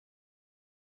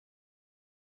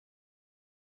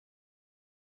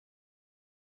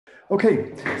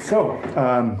Okay, so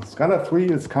Scala 3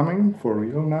 is coming for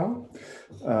real now.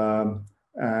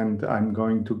 And I'm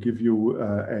going to give you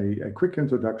a quick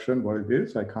introduction, what it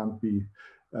is. I can't be,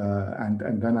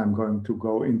 and then I'm going to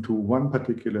go into one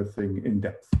particular thing in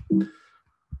depth.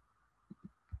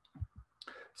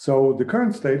 So the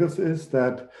current status is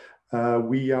that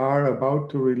we are about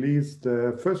to release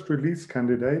the first release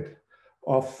candidate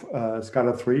of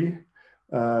Scala 3.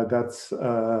 That's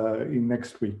in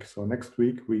next week. So next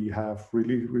week we have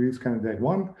release candidate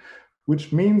 1,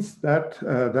 which means that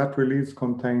that release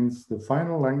contains the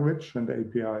final language and the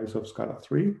APIs of Scala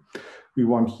 3. We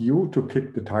want you to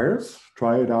kick the tires,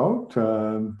 try it out,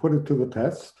 put it to the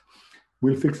test.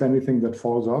 We'll fix anything that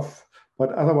falls off,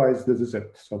 but otherwise this is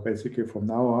it. So basically from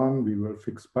now on, we will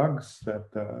fix bugs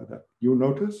that you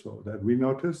notice or that we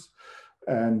notice.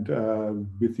 And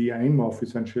with the aim of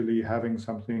essentially having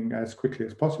something as quickly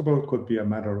as possible, it could be a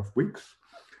matter of weeks,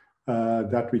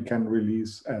 that we can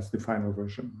release as the final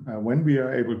version. When we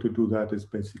are able to do that is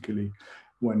basically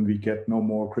when we get no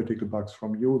more critical bugs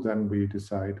from you, then we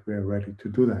decide we're ready to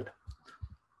do that.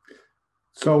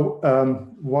 So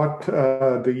what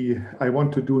I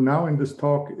want to do now in this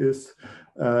talk is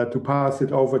to pass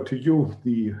it over to you,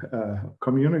 the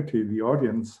community, the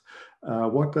audience.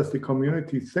 What does the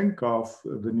community think of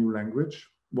the new language?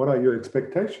 What are your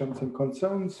expectations and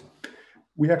concerns?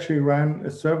 We actually ran a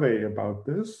survey about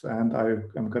this, and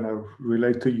I'm going to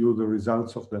relate to you the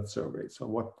results of that survey. So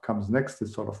what comes next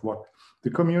is sort of what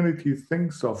the community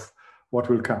thinks of what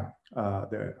will come,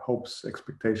 their hopes,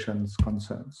 expectations,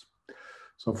 concerns.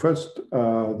 So first,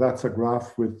 that's a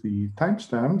graph with the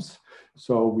timestamps.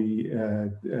 So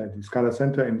the Scala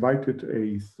Center invited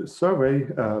a survey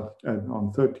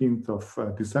on 13th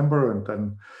of December, and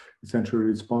then essentially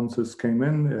responses came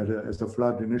in as a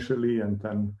flood initially, and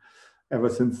then ever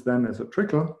since then as a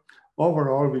trickle.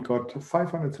 Overall, we got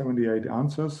 578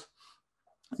 answers,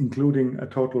 including a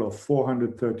total of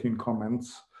 413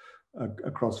 comments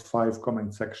across 5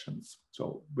 comment sections.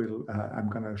 So I'm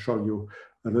going to show you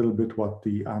a little bit what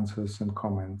the answers and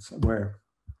comments were.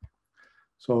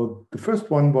 So the first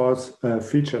one was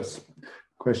features.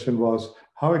 Question was,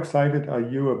 how excited are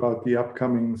you about the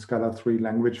upcoming Scala 3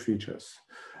 language features?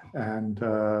 And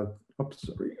the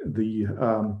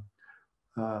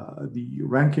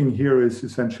ranking here is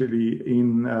essentially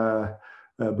in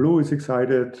blue is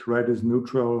excited, red is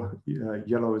neutral,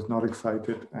 yellow is not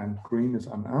excited, and green is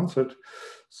unanswered.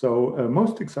 So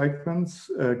most excitements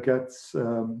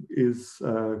is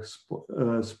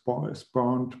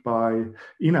spawned by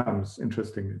enums,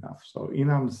 interestingly enough. So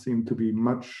enums seem to be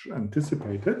much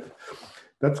anticipated.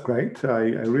 That's great.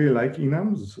 I really like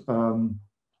enums.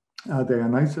 They're a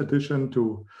nice addition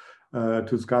to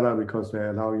Scala because they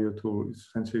allow you to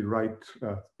essentially write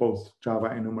both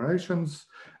Java enumerations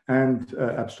and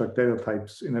abstract data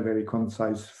types in a very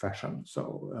concise fashion.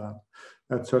 So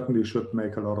that certainly should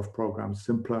make a lot of programs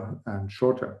simpler and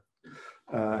shorter.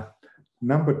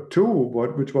 Number 2,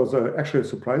 which was actually a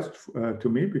surprise to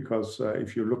me, because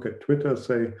if you look at Twitter,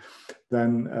 say,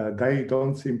 then they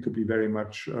don't seem to be very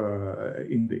much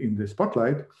in the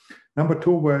spotlight. Number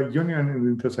 2 were union and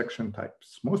intersection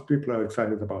types. Most people are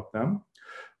excited about them.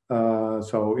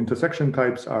 So intersection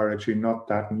types are actually not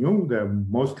that new. They're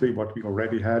mostly what we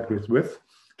already had with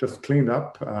just cleaned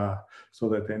up so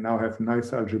that they now have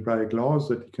nice algebraic laws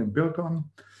that you can build on.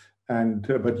 And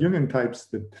but union types,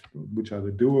 which are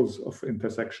the duals of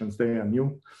intersections, they are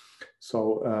new.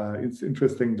 So it's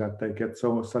interesting that they get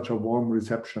such a warm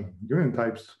reception. Union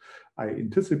types, I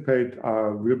anticipate,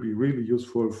 will be really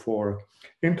useful for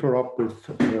interop with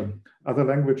other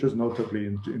languages, notably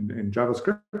in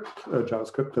JavaScript.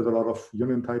 JavaScript has a lot of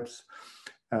union types.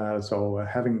 So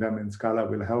having them in Scala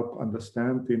will help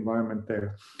understand the environment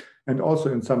there. And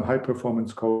also in some high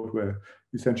performance code where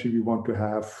essentially we want to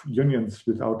have unions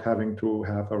without having to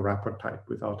have a wrapper type,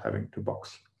 without having to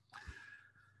box.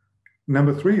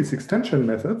 Number 3 is extension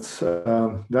methods.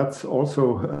 That's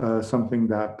also something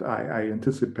that I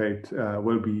anticipate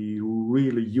will be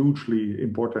really hugely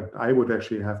important. I would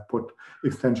actually have put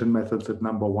extension methods at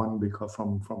number 1 because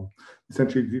from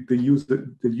essentially the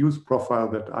use profile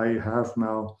that I have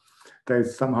now, they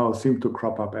somehow seem to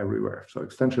crop up everywhere. So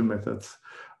extension methods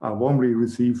are warmly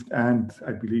received and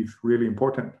I believe really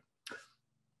important.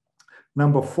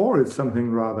 Number 4 is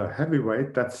something rather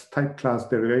heavyweight. That's type class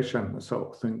derivation.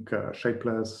 So think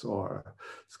shapeless or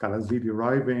Scala Z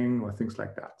deriving or things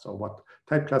like that. So what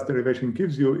type class derivation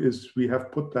gives you is we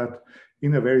have put that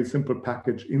in a very simple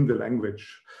package in the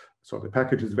language. So the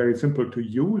package is very simple to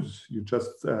use. You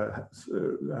just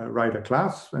write a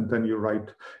class, and then you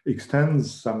write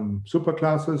extends some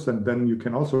superclasses, and then you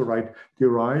can also write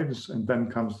derives, and then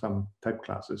comes some type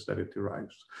classes that it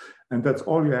derives. And that's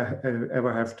all you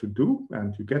ever have to do,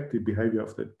 and you get the behavior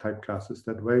of the type classes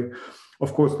that way.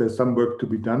 Of course, there's some work to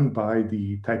be done by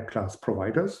the type class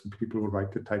providers, people who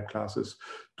write the type classes,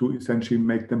 to essentially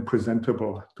make them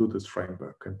presentable to this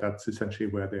framework. And that's essentially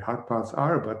where the hard parts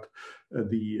are. But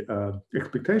the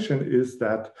expectation is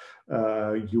that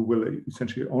you will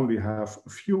essentially only have a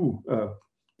few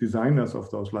designers of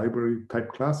those library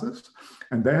type classes,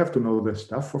 and they have to know their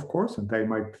stuff, of course, and they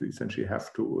might essentially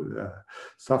have to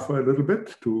suffer a little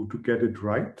bit to get it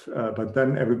right, but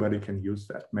then everybody can use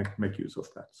that, make use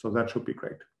of that. So that should be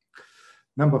great.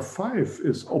 Number 5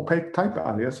 is opaque type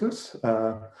aliases,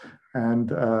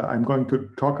 and I'm going to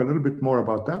talk a little bit more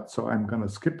about that, so I'm going to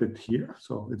skip it here.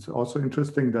 So it's also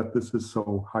interesting that this is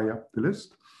so high up the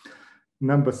list.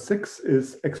 Number 6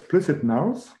 is explicit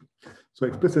nulls. So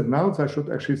explicit nulls, I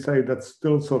should actually say that's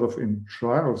still sort of in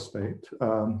trial state.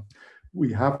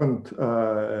 We haven't,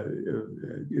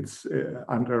 it's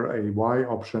under a Y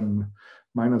option,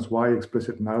 -Y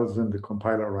explicit nulls in the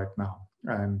compiler right now.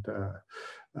 And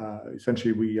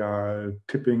essentially we are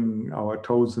tipping our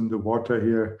toes in the water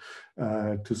here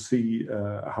to see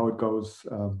how it goes.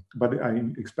 But I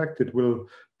expect it will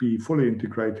be fully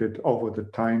integrated over the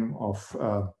time of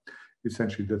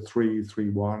essentially the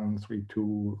 3.3.1,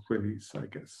 3.2 release, I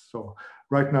guess. So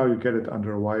right now you get it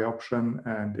under a Y option,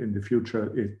 and in the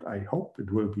future, I hope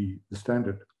it will be the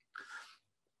standard.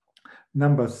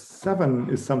 Number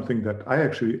 7 is something that I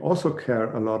actually also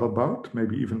care a lot about,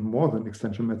 maybe even more than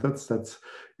extension methods. That's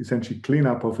essentially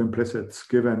cleanup of implicits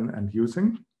given and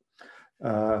using.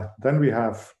 Then we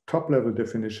have top-level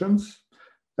definitions.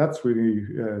 That's really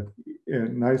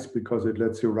nice because it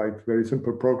lets you write very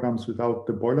simple programs without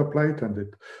the boilerplate, and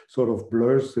it sort of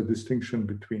blurs the distinction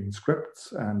between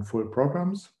scripts and full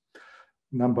programs.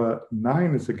 Number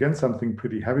 9 is again something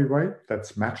pretty heavyweight.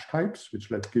 That's match types,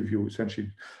 which let give you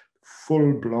essentially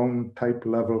full-blown type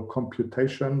level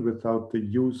computation without the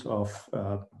use of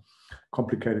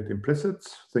complicated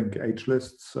implicits. Think age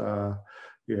lists.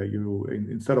 Yeah,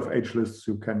 instead of age lists,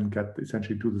 you can get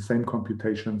essentially do the same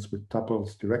computations with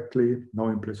tuples directly. No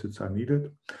implicits are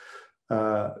needed.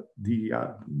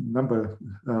 The number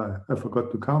I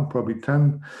forgot to count, probably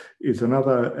 10, is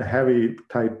another heavy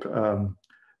type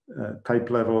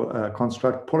level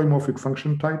construct. Polymorphic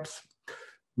function types.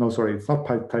 No, sorry, it's not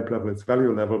type level, it's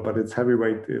value level, but it's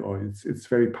heavyweight, or it's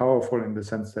very powerful in the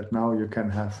sense that now you can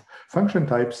have function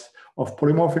types of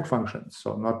polymorphic functions.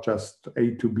 So not just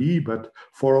A to B, but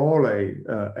for all A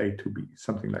to B,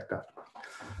 something like that.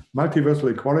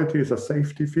 Multiversal equality is a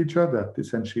safety feature that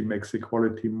essentially makes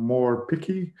equality more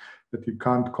picky, that you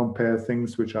can't compare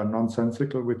things which are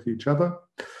nonsensical with each other.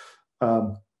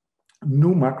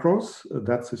 New macros,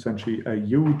 that's essentially a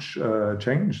huge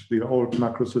change. The old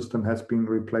macro system has been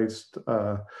replaced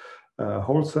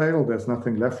wholesale. There's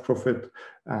nothing left of it.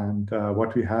 And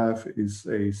what we have is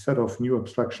a set of new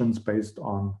abstractions based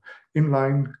on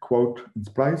inline, quote, and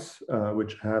splice,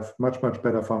 which have much, much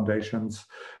better foundations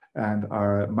and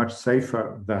are much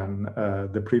safer than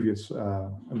the previous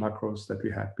macros that we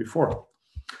had before.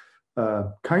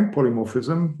 Kind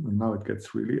polymorphism, and now it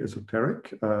gets really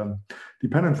esoteric,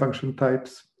 dependent function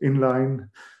types, inline,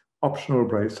 optional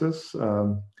braces,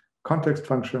 context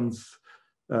functions,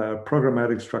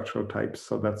 programmatic structural types,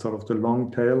 so that's sort of the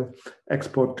long tail,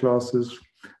 export classes,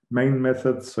 main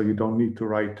methods, so you don't need to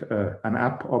write an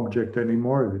app object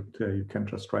anymore. You can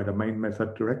just write a main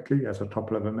method directly as a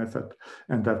top-level method,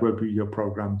 and that will be your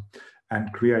program.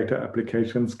 And creator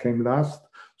applications came last.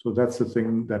 So that's the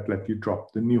thing that let you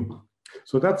drop the new.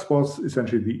 So that was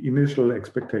essentially the initial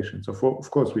expectation. So of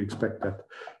course, we expect that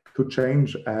to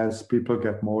change as people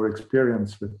get more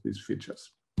experience with these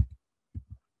features.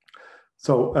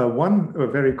 So one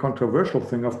very controversial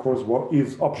thing, of course, what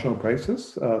is optional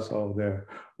braces? So there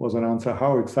was an answer,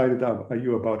 how excited are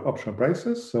you about optional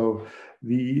braces? So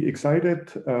the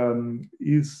excited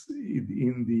is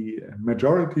in the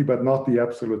majority, but not the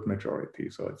absolute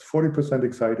majority. So it's 40%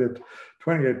 excited,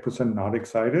 28% not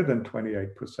excited, and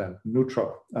 28%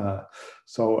 neutral.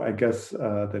 So I guess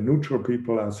the neutral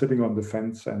people are sitting on the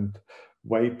fence and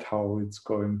wait how it's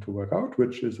going to work out,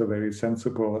 which is a very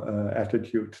sensible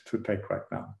attitude to take right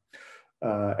now.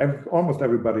 Almost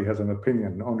everybody has an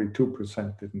opinion, only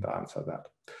 2% didn't answer that.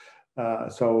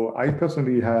 So I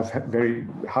personally have very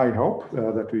high hope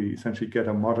that we essentially get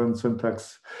a modern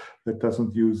syntax that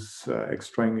doesn't use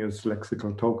extraneous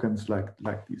lexical tokens like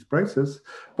these braces,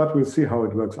 but we'll see how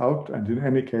it works out. And in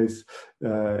any case,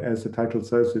 as the title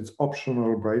says, it's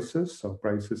optional braces. So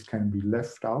braces can be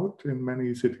left out in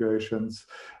many situations.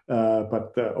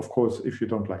 But of course, if you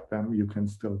don't like them, you can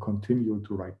still continue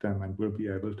to write them and will be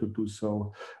able to do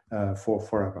so for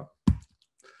forever.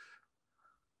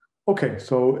 Okay,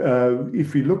 so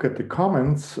if we look at the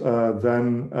comments,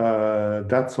 then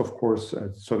that's of course,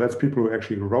 so that's people who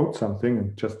actually wrote something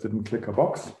and just didn't click a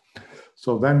box.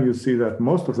 So then you see that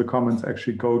most of the comments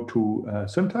actually go to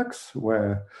syntax,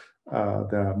 where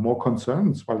there are more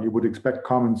concerns. Well, you would expect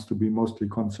comments to be mostly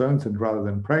concerns and rather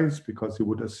than praise, because you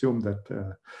would assume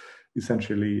that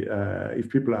essentially if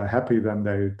people are happy, then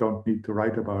they don't need to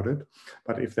write about it.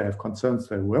 But if they have concerns,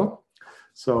 they will.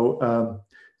 So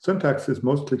syntax is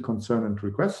mostly concern and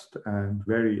request and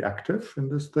very active in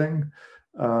this thing.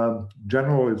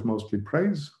 General is mostly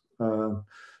praise.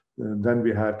 Then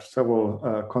we had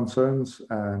several concerns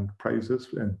and praises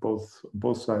in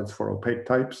both sides for opaque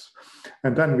types.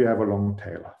 And then we have a long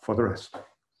tail for the rest.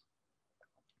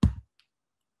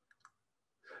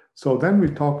 So then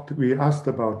we asked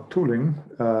about tooling.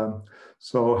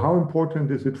 So how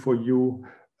important is it for you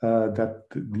that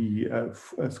the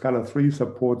Scala 3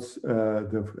 supports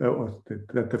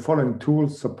that the following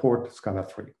tools support Scala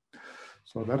 3.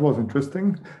 So that was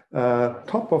interesting.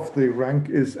 Top of the rank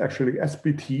is actually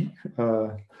SBT.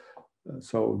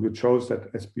 So it shows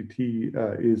that SBT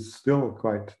is still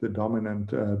quite the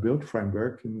dominant build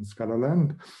framework in Scala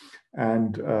land.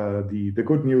 And the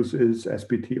good news is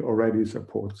SBT already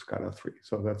supports Scala 3,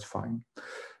 so that's fine.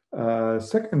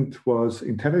 Second was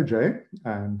IntelliJ,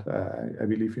 and I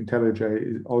believe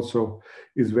IntelliJ also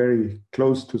is very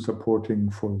close to supporting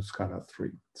full Scala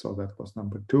 3. So that was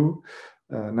number 2.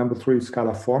 Number 3,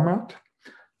 Scala format.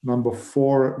 Number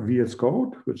 4, VS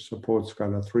Code, which supports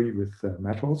Scala 3 with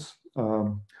metals.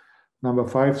 Number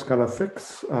 5, Scala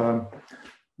fix.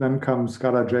 Then comes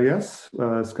Scala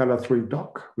JS, Scala 3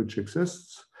 doc, which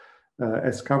exists.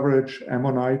 S-coverage,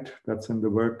 Ammonite, that's in the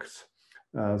works.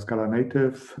 Scala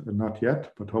native, not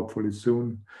yet, but hopefully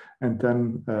soon. And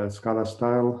then Scala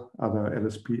style, other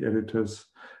LSP editors.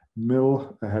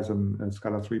 Mill has a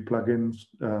Scala 3 plugin.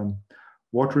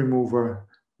 Word remover,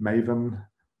 Maven,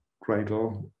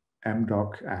 Gradle,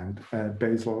 MDoc, and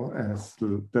Bazel as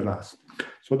the last.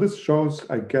 So this shows,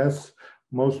 I guess,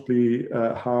 mostly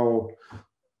how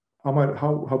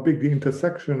big the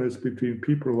intersection is between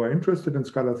people who are interested in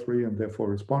Scala 3 and therefore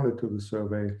responded to the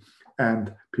survey,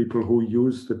 and people who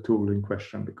use the tool in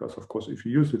question. Because of course, if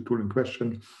you use the tool in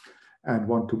question and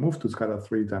want to move to Scala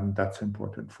 3, then that's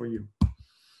important for you.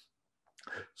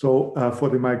 So for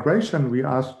the migration, we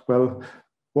asked, well,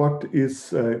 what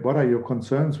are your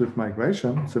concerns with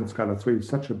migration? Since Scala 3 is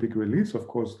such a big release, of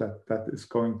course, that is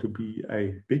going to be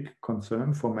a big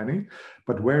concern for many,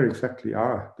 but where exactly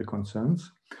are the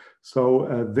concerns? So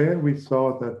there we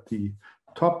saw that the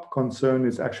top concern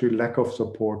is actually lack of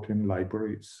support in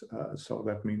libraries. So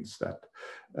that means that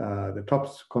the top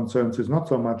concerns is not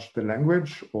so much the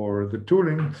language or the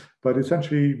tooling, but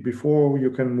essentially before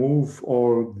you can move,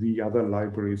 all the other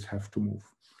libraries have to move.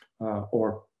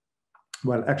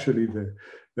 Well, actually,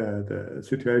 the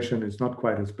situation is not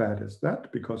quite as bad as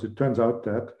that, because it turns out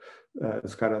that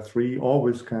Scala 3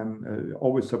 always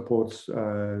supports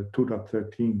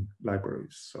 2.13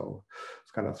 libraries. So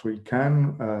Scala 3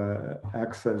 can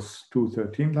access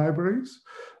 2.13 libraries.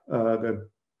 That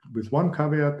with one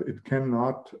caveat, it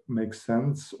cannot make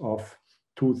sense of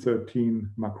 2.13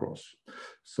 macros.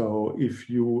 So if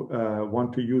you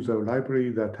want to use a library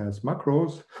that has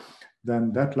macros,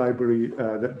 then that library,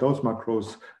 those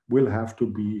macros will have to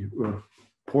be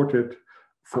ported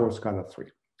for Scala 3.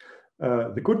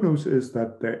 The good news is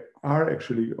that there are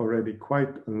actually already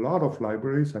quite a lot of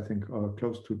libraries, I think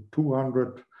close to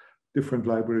 200 different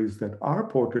libraries that are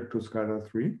ported to Scala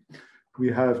 3. We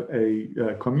have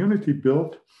a community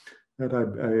build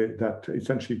that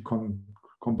essentially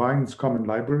combines common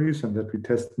libraries and that we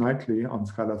test nightly on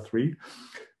Scala 3.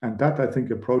 And that, I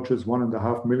think, approaches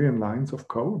 1.5 million lines of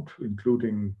code,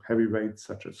 including heavyweights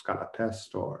such as Scala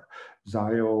test or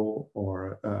Zio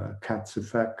or CATS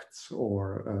effects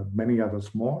or many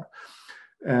others more.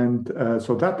 And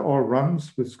so that all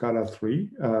runs with Scala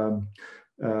 3.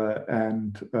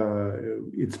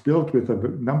 It's built with a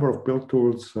number of build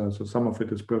tools. So some of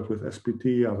it is built with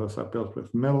SBT, others are built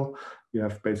with Mill. You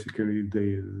have basically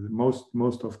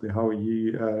most of the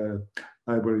Hawaii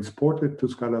libraries ported to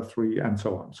Scala 3, and so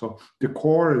on. So the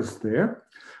core is there,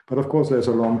 but of course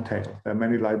there's a long tail. There are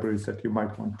many libraries that you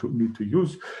might need to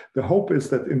use. The hope is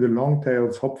that in the long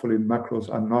tails, hopefully macros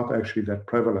are not actually that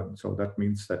prevalent. So that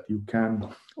means that you can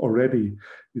already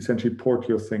essentially port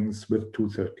your things with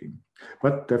 2.13.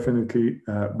 But definitely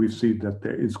we see that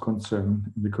there is concern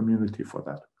in the community for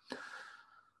that.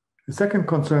 The second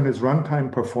concern is runtime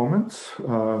performance.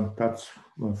 That's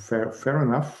fair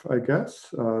enough, I guess.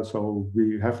 So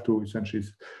we have to essentially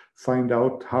find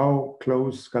out how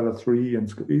close Scala 3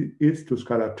 is to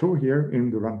Scala 2 here in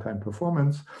the runtime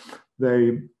performance. They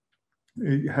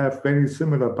have very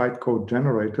similar bytecode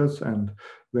generators, and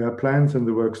there are plans in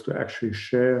the works to actually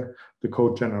share the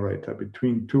code generator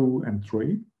between 2 and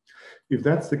 3. If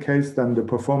that's the case, then the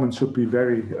performance should be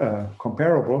very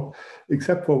comparable,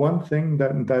 except for one thing,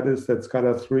 that is that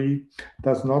Scala 3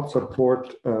 does not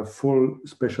support full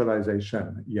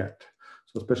specialization yet.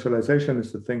 So specialization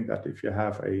is the thing that if you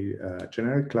have a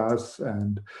generic class,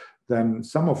 and then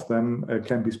some of them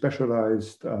can be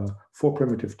specialized for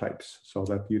primitive types, so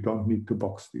that you don't need to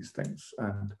box these things.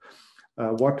 And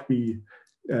what we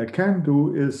can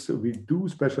do is we do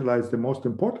specialize the most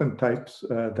important types,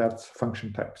 that's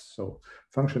function types. So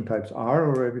function types are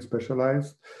already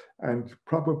specialized, and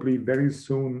probably very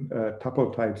soon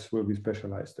tuple types will be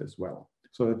specialized as well.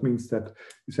 So that means that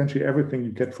essentially everything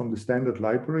you get from the standard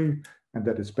library and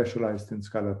that is specialized in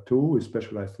Scala 2 is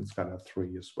specialized in Scala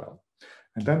 3 as well.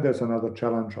 And then there's another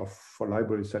challenge for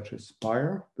libraries such as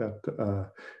Spire that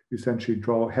essentially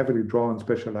heavily draw on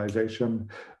specialization,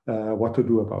 what to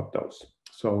do about those.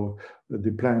 So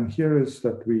the plan here is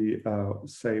that we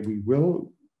say we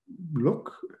will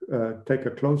take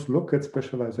a close look at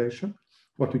specialization,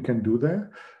 what we can do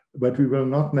there, but we will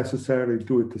not necessarily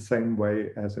do it the same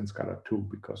way as in Scala 2,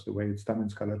 because the way it's done in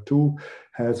Scala 2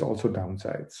 has also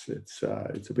downsides. It's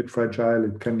a bit fragile.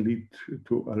 It can lead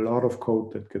to a lot of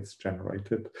code that gets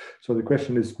generated. So the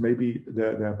question is, maybe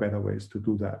there are better ways to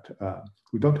do that.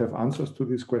 We don't have answers to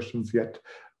these questions yet,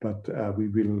 but we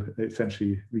will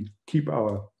essentially, we keep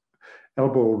our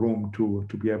elbow room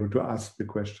to be able to ask the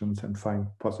questions and find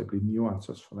possibly new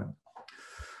answers for them.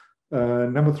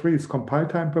 Number 3 is compile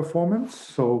time performance.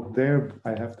 So there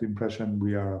I have the impression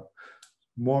we are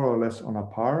more or less on a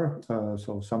par.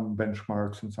 So some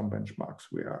benchmarks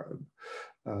we are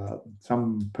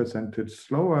some percentage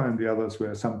slower, and the others we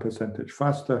are some percentage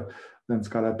faster than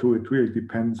Scala 2. It really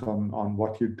depends on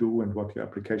what you do and what your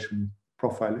application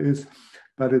profile is,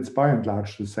 but it's by and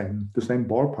large the same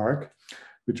ballpark,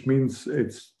 which means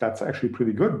that's actually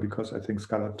pretty good, because I think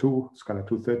Scala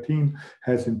 2.13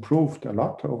 has improved a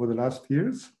lot over the last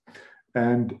years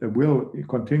and will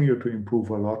continue to improve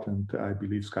a lot. And I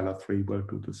believe Scala 3 will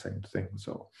do the same thing.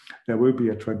 So there will be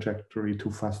a trajectory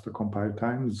to faster compile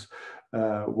times.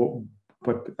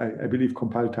 But I believe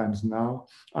compile times now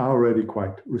are already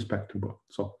quite respectable.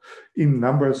 So in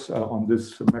numbers on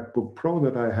this MacBook Pro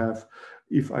that I have,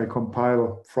 if I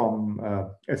compile from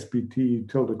SBT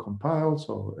till the compile,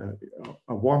 so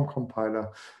a warm compiler,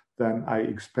 then I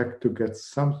expect to get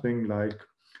something like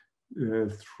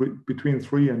between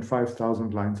 3,000 and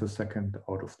 5,000 lines a second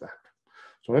out of that.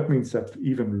 So that means that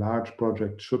even large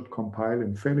projects should compile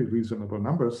in fairly reasonable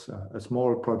numbers. A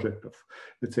small project of,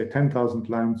 let's say, 10,000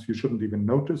 lines, you shouldn't even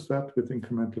notice that with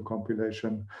incremental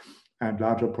compilation. And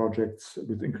larger projects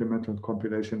with incremental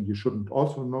compilation, you shouldn't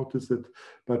also notice it.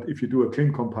 But if you do a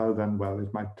clean compile, then, well,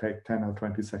 it might take 10 or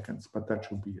 20 seconds, but that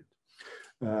should be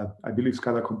it. I believe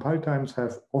Scala compile times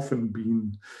have often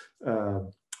been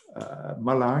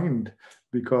maligned,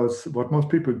 because what most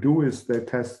people do is they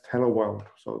test Hello World.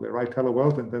 So they write Hello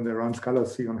World and then they run Scala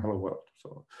C on Hello World.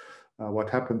 So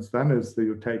what happens then is that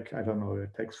you take, I don't know,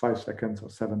 it takes 5 seconds or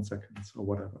 7 seconds or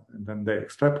whatever. And then they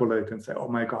extrapolate and say, oh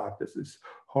my God, this is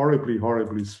horribly,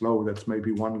 horribly slow. That's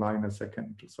maybe 1 line a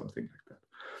second or something like that.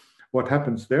 What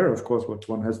happens there, of course, what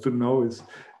one has to know is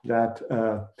that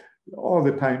all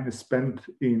the time is spent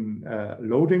in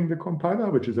loading the compiler,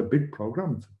 which is a big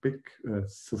program. It's a big,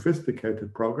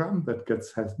 sophisticated program that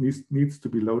needs to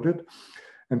be loaded.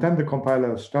 And then the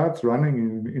compiler starts running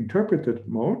in interpreted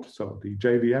mode. So the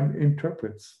JVM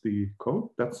interprets the code.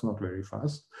 That's not very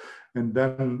fast. And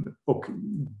then, okay,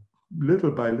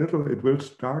 little by little, it will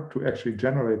start to actually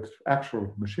generate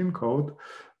actual machine code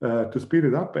to speed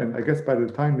it up. And I guess by the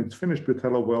time it's finished with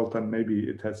Hello World, then maybe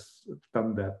it has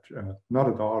done that not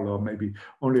at all, or maybe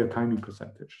only a tiny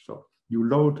percentage. So you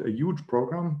load a huge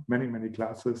program, many, many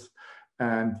classes,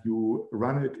 and you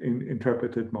run it in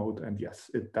interpreted mode. And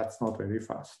yes, that's not very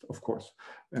fast, of course.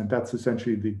 And that's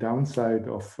essentially the downside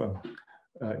of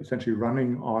essentially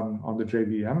running on the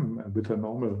JVM with a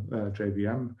normal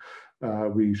JVM.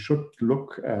 we should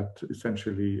look at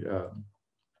essentially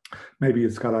maybe a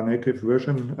Scala native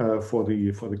version for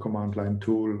the command line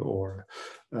tool, or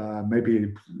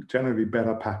maybe generally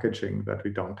better packaging that we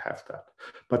don't have that.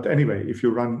 But anyway, if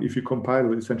you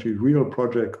compile essentially real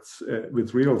projects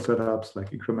with real setups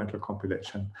like incremental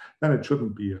compilation, then it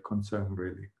shouldn't be a concern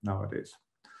really nowadays.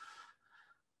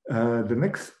 The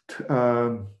next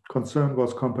concern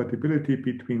was compatibility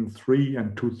between 3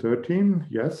 and 2.13.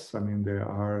 Yes, I mean, there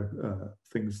are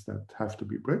things that have to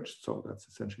be bridged. So that's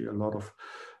essentially a lot of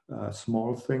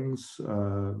small things.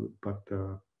 In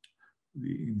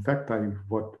fact,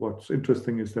 what's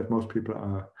interesting is that most people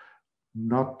are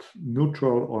not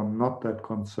neutral or not that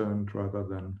concerned, rather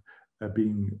than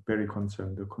being very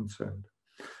concerned or concerned.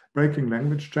 Breaking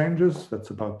language changes,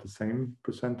 that's about the same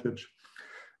percentage.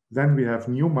 Then we have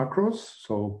new macros.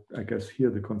 So I guess here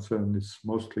the concern is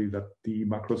mostly that the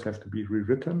macros have to be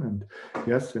rewritten. And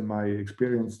yes, in my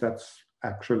experience, that's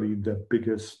actually the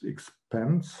biggest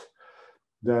expense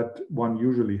that one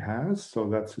usually has. So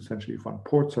that's essentially if one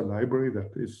ports a library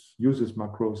that uses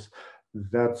macros,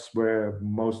 that's where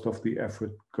most of the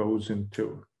effort goes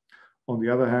into. On the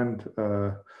other hand,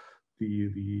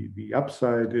 the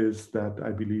upside is that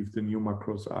I believe the new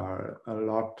macros are a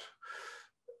lot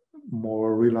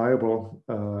more reliable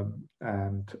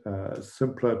and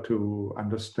simpler to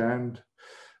understand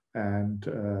and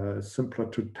simpler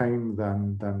to tame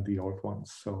than the old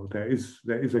ones. So there is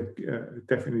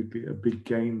definitely a big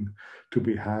gain to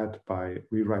be had by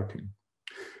rewriting.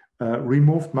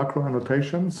 Removed macro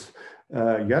annotations.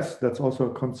 Yes, that's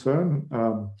also a concern.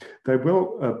 They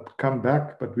will come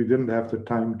back, but we didn't have the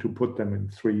time to put them in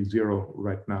 3.0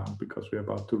 right now because we're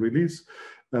about to release.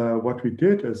 What we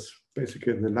did is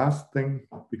basically the last thing,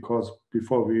 because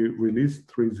before we released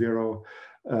 3.0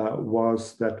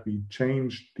 was that we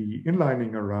changed the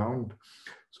inlining around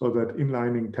so that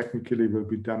inlining technically will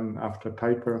be done after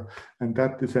typer, and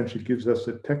that essentially gives us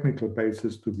a technical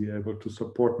basis to be able to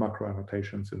support macro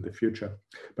annotations in the future.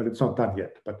 But it's not done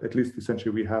yet, but at least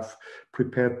essentially we have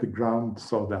prepared the ground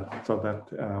so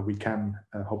that we can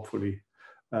hopefully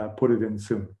put it in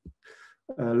soon.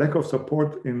 Lack of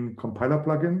support in compiler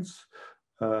plugins.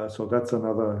 So that's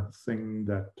another thing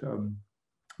that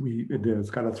the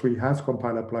Scala 3 has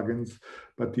compiler plugins,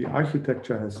 but the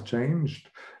architecture has changed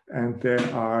and there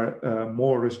are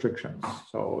more restrictions.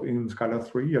 So in Scala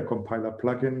 3, a compiler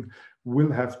plugin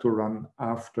will have to run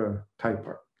after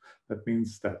typer. That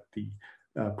means that the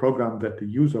program that the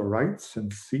user writes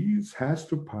and sees has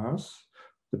to pass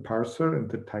the parser and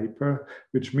the typer,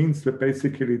 which means that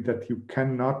basically that you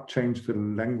cannot change the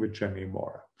language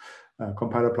anymore.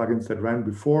 Compiler plugins that ran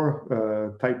before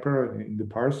typer in the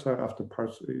parser, after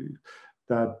parser,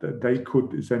 that they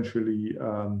could essentially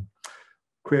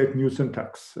create new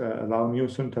syntax, allow new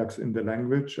syntax in the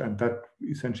language, and that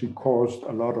essentially caused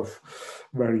a lot of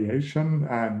variation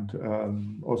and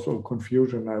also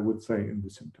confusion, I would say, in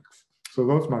the syntax. So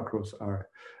those macros are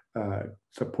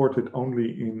supported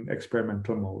only in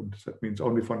experimental mode. That means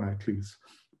only for nightlies,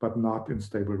 but not in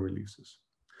stable releases.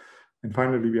 And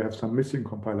finally, we have some missing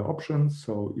compiler options.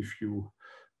 So if you,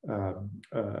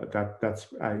 that's,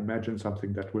 I imagine,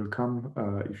 something that will come.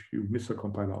 If you miss a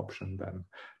compiler option, then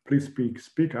please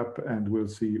speak up and we'll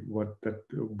see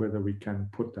whether we can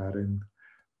put that in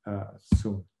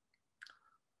soon.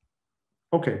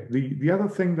 Okay, the other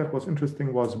thing that was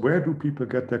interesting was, where do people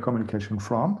get their communication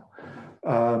from?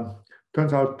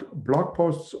 Turns out blog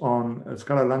posts on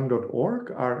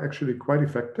scalalang.org are actually quite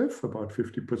effective. About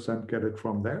 50% get it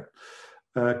from there.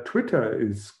 Twitter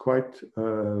is quite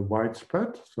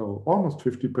widespread, so almost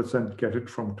 50% get it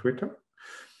from Twitter.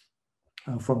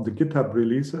 From the GitHub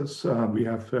releases, we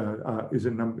have is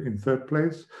in third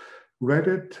place.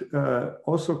 Reddit,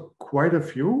 also quite a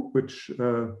few, which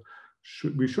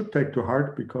we should take to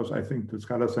heart, because I think the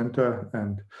Scala Center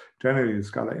and generally the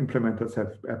Scala implementers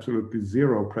have absolutely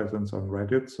zero presence on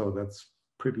Reddit. So that's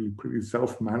pretty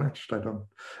self-managed. I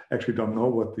don't know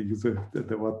what the user,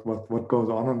 what goes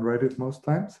on Reddit most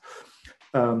times.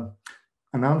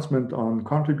 Announcement on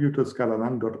contributors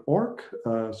scalalang.org.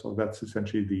 So that's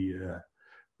essentially the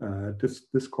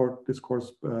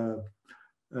discourse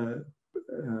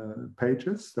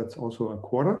pages. That's also a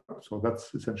quarter. So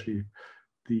that's essentially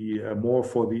the more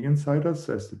for the insiders,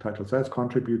 as the title says,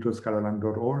 contributors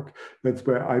scalalang.org. That's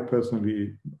where I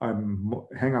personally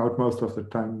hang out most of the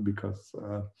time, because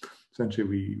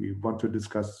essentially we want to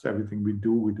discuss everything we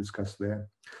do. We discuss there.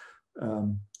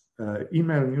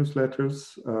 Email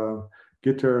newsletters,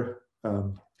 Gitter,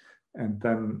 and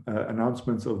then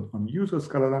announcements on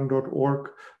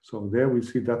user.scalalang.org. So there we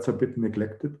see that's a bit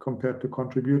neglected compared to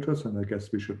contributors, and I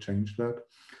guess we should change that.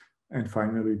 and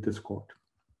finally Discord.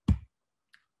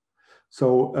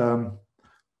 So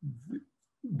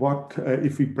what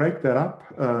if we break that up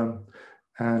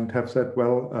and have said,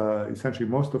 well, essentially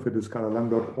most of it is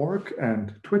scalalang.org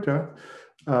and Twitter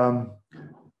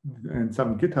and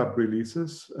some GitHub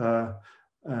releases,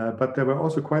 but there were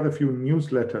also quite a few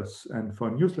newsletters, and for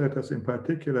newsletters in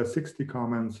particular, 60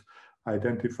 Commons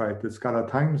identified the Scala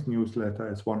Times newsletter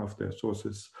as one of their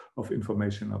sources of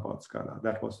information about Scala.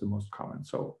 That was the most common.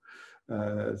 So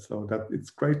that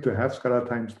it's great to have Scala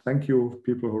Times. Thank you,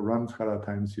 people who run Scala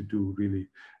Times. You do really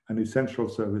an essential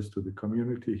service to the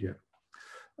community here.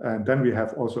 And then we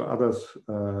have also others,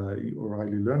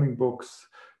 O'Reilly Learning Books,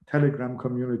 Telegram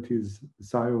communities,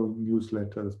 Zio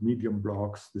newsletters, Medium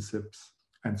blogs, the SIPs,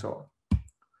 and so on.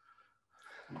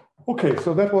 Okay,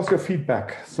 so that was your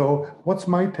feedback. So what's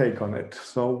my take on it?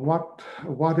 So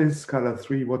what is Scala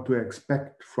 3? What do I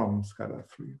expect from Scala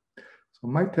 3? So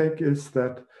my take is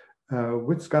that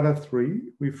with Scala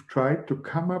 3, we've tried to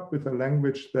come up with a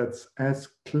language that's as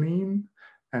clean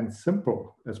and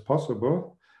simple as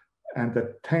possible, and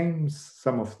that tames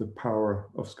some of the power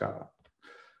of Scala.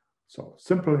 So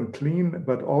simple and clean,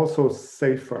 but also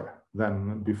safer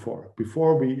than before.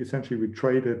 Before we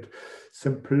traded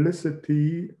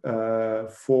simplicity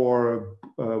for,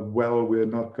 well, we're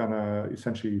not gonna,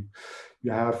 essentially,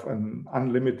 you have an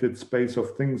unlimited space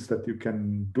of things that you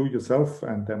can do yourself,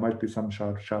 and there might be some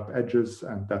sharp edges,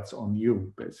 and that's on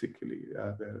you, basically.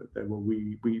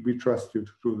 We trust you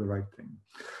to do the right thing.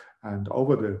 And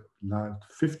over the last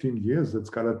 15 years that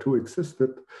Scala 2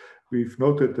 existed, we've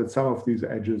noted that some of these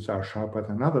edges are sharper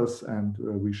than others, and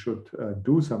we should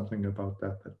do something about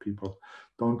that, that people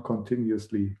don't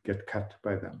continuously get cut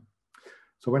by them.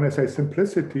 So when I say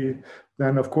simplicity,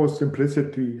 then of course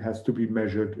simplicity has to be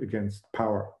measured against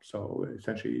power. So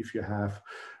essentially, if you have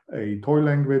a toy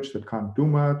language that can't do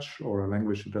much, or a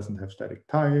language that doesn't have static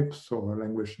types, or a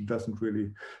language that doesn't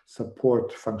really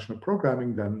support functional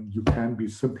programming, then you can be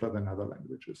simpler than other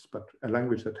languages. But a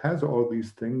language that has all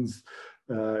these things,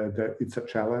 that it's a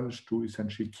challenge to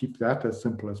essentially keep that as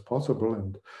simple as possible.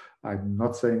 And I'm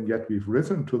not saying yet we've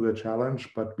risen to the challenge,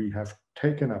 but we have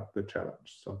taken up the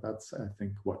challenge. So that's, I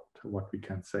think, what we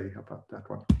can say about that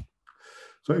one.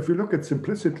 So if we look at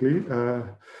simplicity,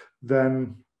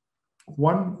 then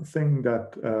one thing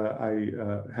that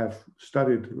I have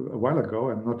studied a while ago,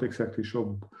 I'm not exactly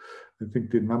sure, I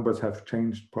think the numbers have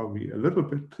changed probably a little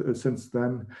bit since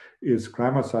then, is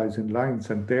grammar size in lines.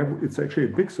 And there it's actually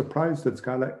a big surprise that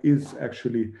Scala is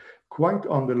actually quite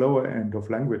on the lower end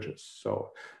of languages. So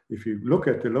if you look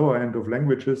at the lower end of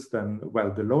languages, then,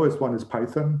 well, the lowest one is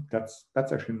Python. That's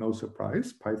actually no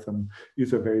surprise. Python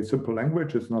is a very simple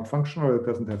language. It's not functional. It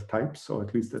doesn't have types, or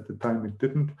at least at the time it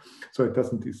didn't. So it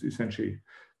doesn't essentially,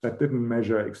 that didn't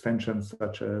measure extensions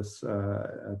such as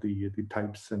the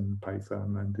types in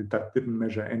Python, and that didn't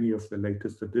measure any of the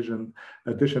latest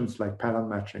additions like pattern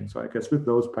matching. So I guess with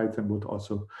those, Python would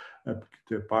also,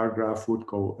 the bar graph would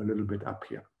go a little bit up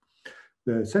here.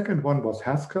 The second one was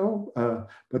Haskell,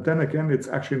 but then again, it's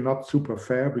actually not super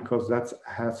fair because that's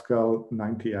Haskell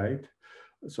 98.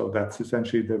 So that's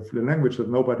essentially the language that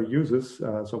nobody uses.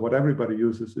 So what everybody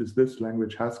uses is this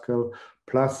language Haskell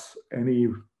plus any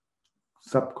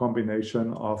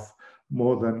sub-combination of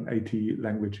more than 80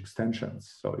 language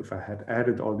extensions. So if I had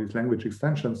added all these language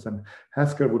extensions, then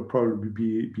Haskell would probably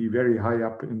be very high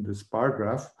up in this bar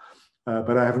graph.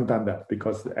 But I haven't done that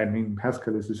because, I mean,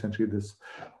 Haskell is essentially this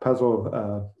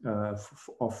puzzle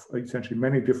of essentially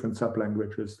many different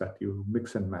sub-languages that you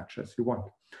mix and match as you want.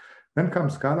 Then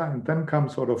comes Scala, and then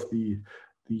comes sort of the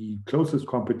closest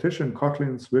competition,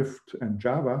 Kotlin, Swift, and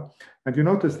Java. And you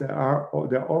notice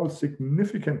they're all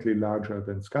significantly larger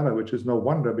than Scala, which is no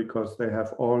wonder because they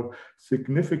have all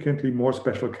significantly more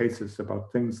special cases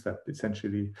about things that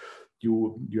essentially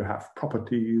you have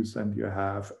properties, and you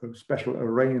have a special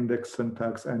array index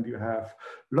syntax, and you have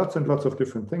lots and lots of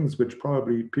different things which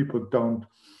probably people don't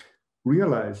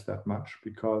realize that much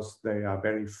because they are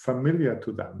very familiar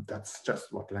to them. That's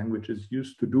just what languages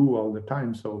used to do all the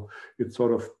time. So it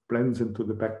sort of blends into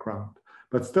the background,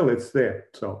 but still it's there.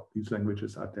 So these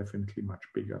languages are definitely much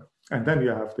bigger. And then you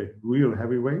have the real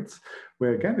heavyweights,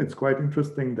 where again, it's quite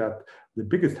interesting that the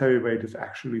biggest heavyweight is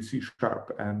actually C#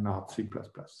 and not C++.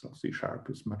 So C#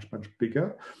 is much, much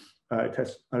bigger. It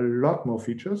has a lot more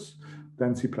features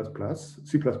than C++.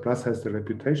 C++ has the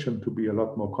reputation to be a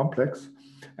lot more complex.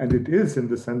 And it is in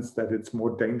the sense that it's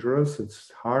more dangerous.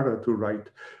 It's harder to write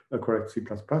a correct C++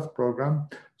 program.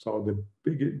 So the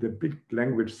big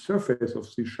language surface of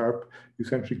C#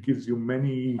 essentially gives you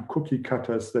many cookie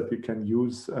cutters that you can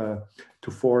use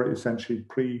for essentially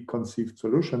preconceived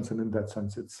solutions. And in that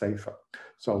sense, it's safer.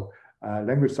 So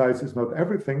language size is not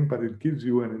everything, but it gives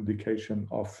you an indication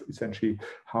of essentially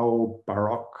how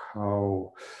baroque,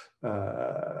 how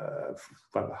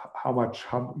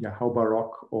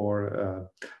baroque or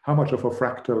how much of a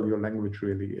fractal your language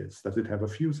really is. Does it have a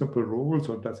few simple rules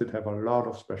or does it have a lot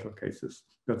of special cases?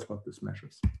 That's what this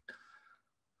measures.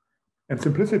 And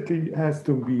simplicity has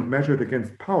to be measured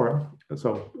against power.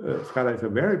 So Scala is a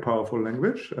very powerful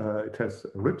language. It has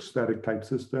a rich static type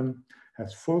system,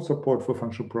 has full support for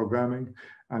functional programming,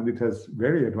 and it has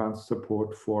very advanced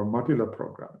support for modular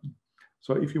programming.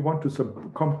 So if you want to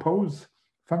compose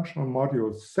functional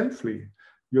modules safely,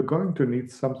 you're going to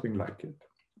need something like it.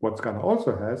 What Scala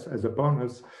also has as a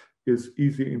bonus is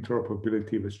easy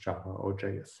interoperability with Java or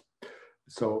JS.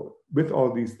 So with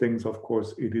all these things, of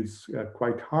course, it is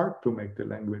quite hard to make the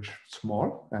language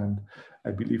small. And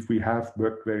I believe we have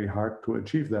worked very hard to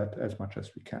achieve that as much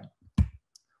as we can.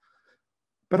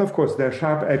 But of course, there are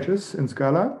sharp edges in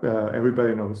Scala.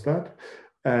 Everybody knows that.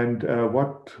 And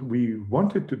what we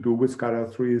wanted to do with Scala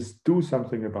 3 is do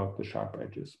something about the sharp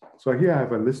edges. So here I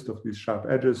have a list of these sharp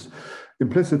edges.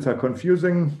 Implicits are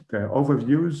confusing, they're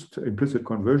overused. Implicit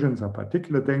conversions are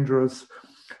particularly dangerous.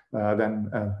 There's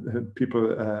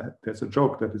a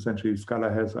joke that essentially Scala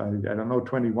has, I don't know,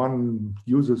 21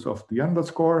 uses of the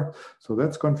underscore. So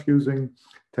that's confusing.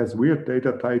 It has weird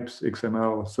data types,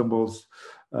 XML symbols.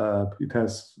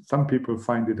 Some people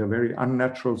find it a very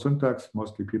unnatural syntax,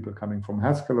 mostly people coming from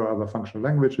Haskell or other functional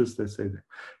languages. They say they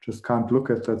just can't look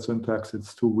at that syntax,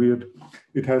 it's too weird.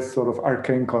 It has sort of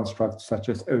arcane constructs such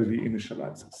as LD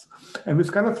initializers. And with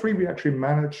Scala 3, we actually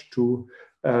managed to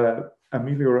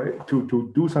ameliorate,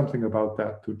 to do something about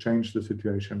that, to change the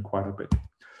situation quite a bit.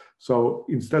 So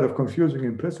instead of confusing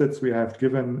implicits, we have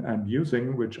given and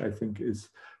using, which I think is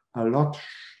a lot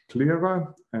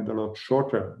clearer and a lot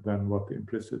shorter than what the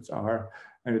implicits are.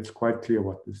 And it's quite clear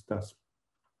what this does.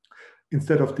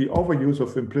 Instead of the overuse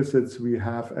of implicits, we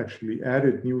have actually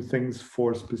added new things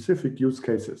for specific use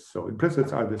cases. So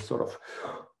implicits are this sort of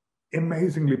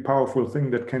amazingly powerful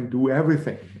thing that can do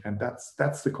everything. And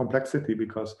that's the complexity,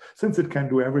 because since it can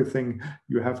do everything,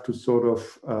 you have to sort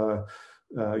of,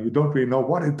 you don't really know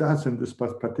what it does in this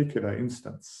particular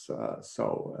instance.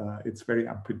 It's very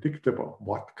unpredictable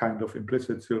what kind of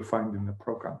implicits you'll find in the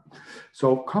program.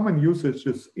 So common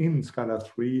usages in Scala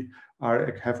 3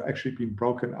 have actually been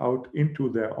broken out into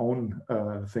their own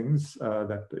things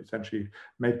that essentially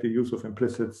make the use of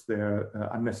implicits there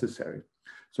unnecessary.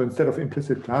 So instead of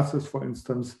implicit classes, for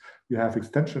instance, you have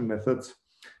extension methods.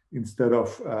 Instead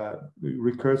of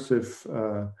recursive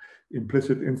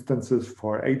implicit instances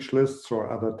for H lists or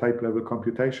other type level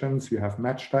computations, you have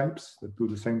match types that do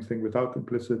the same thing without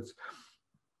implicits.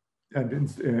 And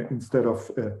instead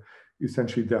of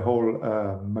essentially the whole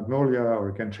Magnolia or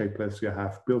again shapeless, you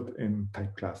have built-in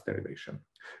type class derivation,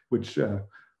 which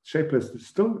shapeless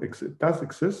does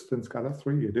exist in Scala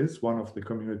 3. It is one of the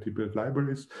community built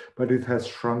libraries, but it has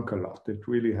shrunk a lot. It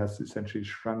really has essentially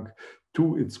shrunk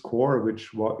to its core, which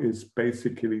is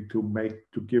basically to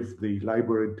give the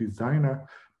library designer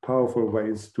powerful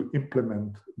ways to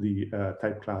implement the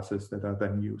type classes that are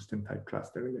then used in type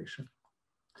class derivation.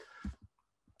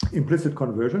 Implicit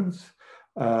conversions.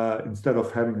 Instead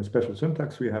of having a special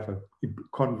syntax, we have a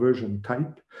conversion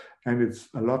type, and it's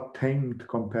a lot tamed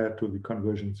compared to the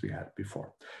conversions we had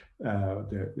before.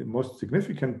 The most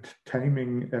significant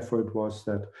taming effort was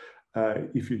that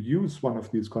if you use one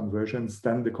of these conversions,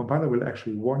 then the compiler will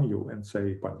actually warn you and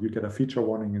say, well, you get a feature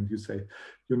warning and you say,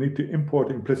 you need to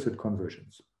import implicit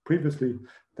conversions. Previously,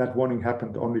 that warning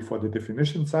happened only for the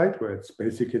definition side, where it's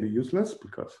basically useless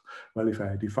because, well, if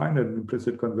I define an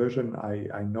implicit conversion,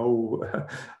 I know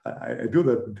I do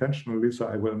that intentionally, so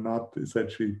I will not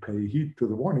essentially pay heed to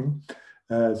the warning.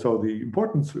 So the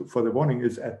importance for the warning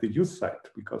is at the use side,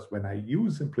 because when I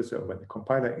use implicit, or when the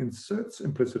compiler inserts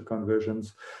implicit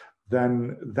conversions,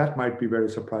 then that might be very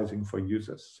surprising for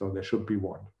users. So they should be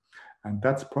warned. And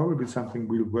that's probably something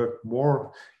we'll work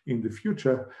more in the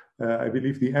future. I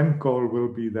believe the end goal will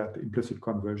be that implicit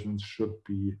conversions should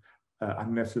be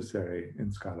unnecessary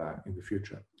in Scala in the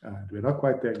future. We're not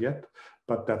quite there yet,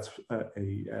 but that's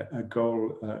a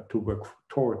goal to work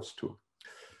towards too.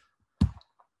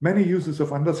 Many uses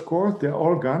of underscore, they're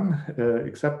all gone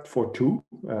except for two.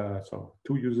 So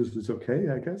 2 uses is okay,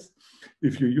 I guess.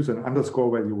 If you use an underscore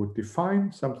where you would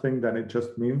define something, then it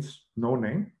just means no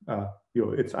name.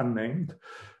 It's unnamed.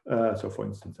 So for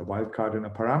instance, a wildcard in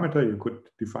a parameter, you could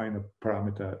define a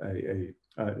parameter,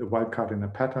 a wildcard in a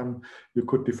pattern. You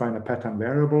could define a pattern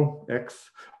variable, X,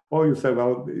 or you say,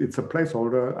 well, it's a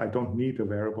placeholder. I don't need a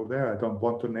variable there. I don't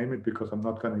want to name it because I'm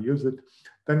not going to use it.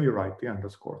 Then you write the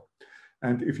underscore.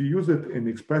 And if you use it in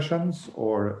expressions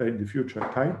or in the future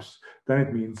types, then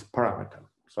it means parameter.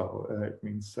 So it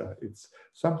means it's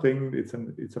something,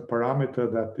 it's a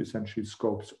parameter that essentially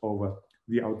scopes over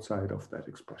the outside of that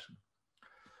expression.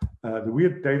 The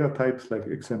weird data types like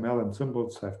XML and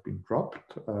symbols have been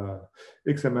dropped.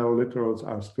 XML literals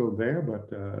are still there, but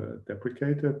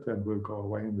deprecated and will go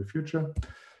away in the future.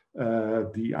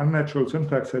 The unnatural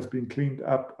syntax has been cleaned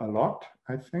up a lot,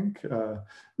 I think,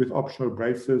 with optional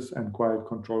braces and quiet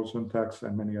control syntax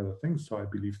and many other things. So I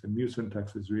believe the new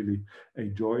syntax is really a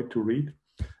joy to read.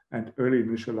 And early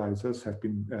initializers have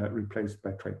been replaced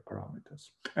by trait parameters.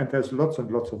 And there's lots and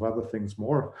lots of other things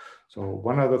more. So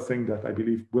one other thing that I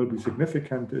believe will be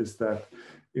significant is that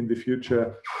in the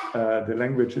future, the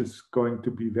language is going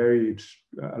to be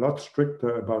a lot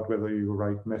stricter about whether you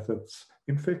write methods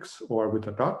infix or with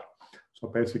a dot. So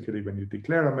basically, when you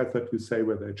declare a method, you say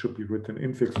whether it should be written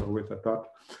infix or with a dot,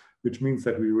 which means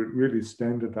that we would really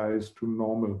standardize to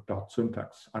normal dot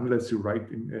syntax. Unless you write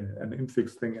an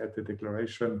infix thing at the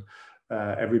declaration,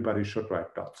 everybody should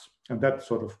write dots. And that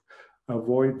sort of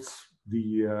avoids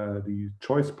the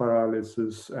choice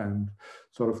paralysis and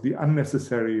sort of the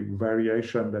unnecessary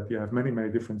variation that you have many,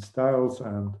 many different styles,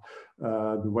 and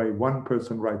the way one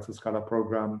person writes a Scala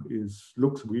program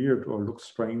looks weird or looks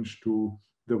strange to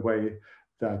the way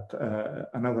that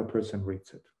another person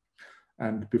reads it.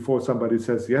 And before somebody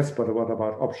says, yes, but what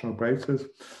about optional braces?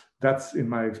 That's, in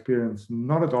my experience,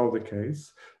 not at all the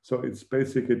case. So it's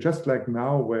basically just like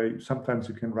now, where sometimes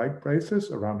you can write braces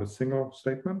around a single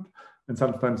statement, and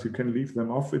sometimes you can leave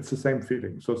them off. It's the same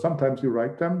feeling. So sometimes you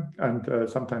write them, and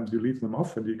sometimes you leave them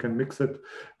off, and you can mix it.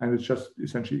 And it's just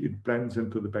essentially, it blends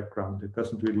into the background. It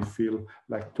doesn't really feel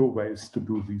like two ways to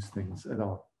do these things at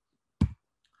all.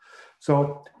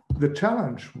 So the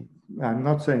challenge, I'm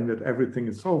not saying that everything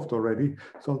is solved already.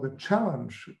 So the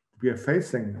challenge we are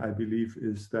facing, I believe,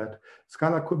 is that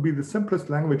Scala could be the simplest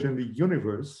language in the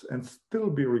universe and still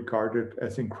be regarded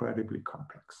as incredibly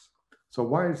complex. So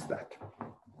why is that?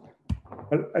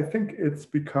 Well, I think it's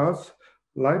because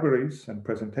libraries and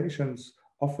presentations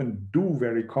often do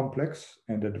very complex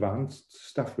and advanced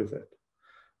stuff with it.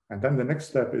 And then the next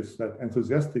step is that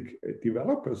enthusiastic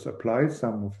developers apply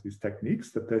some of these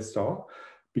techniques that they saw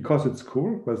because it's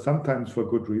cool, well, sometimes for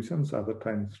good reasons, other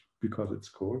times because it's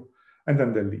cool, and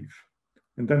then they leave.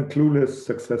 And then clueless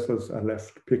successors are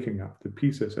left picking up the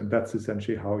pieces, and that's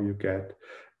essentially how you get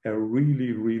a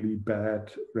really, really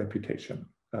bad reputation.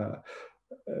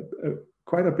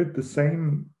 Quite a bit the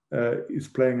same is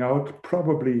playing out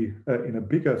probably in a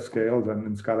bigger scale than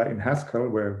in Scala in Haskell,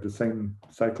 where the same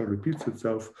cycle repeats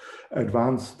itself.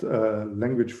 Advanced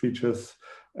language features,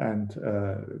 and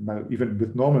even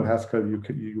with normal Haskell,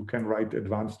 you can write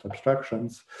advanced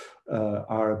abstractions,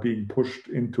 are being pushed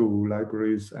into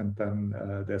libraries, and then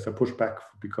there's a pushback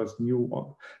because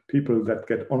new people that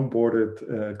get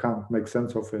onboarded can't make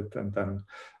sense of it, and then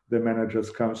the managers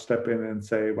come step in and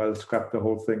say, well, scrap the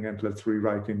whole thing and let's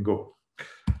rewrite in Go.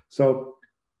 So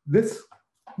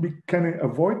we can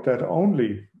avoid that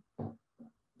only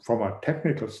from a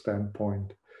technical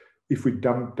standpoint if we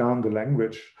dump down the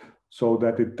language so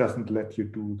that it doesn't let you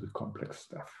do the complex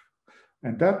stuff.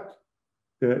 And that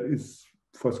is,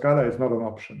 for Scala, is not an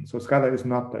option. So Scala is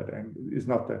not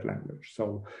that language.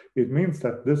 So it means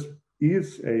that this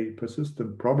is a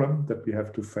persistent problem that we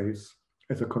have to face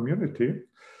as a community,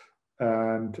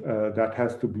 and that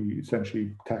has to be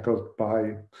essentially tackled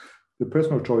by the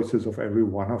personal choices of every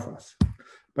one of us.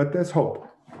 But there's hope,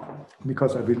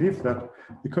 because I believe that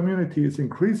the community is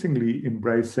increasingly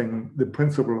embracing the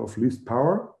principle of least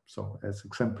power, so as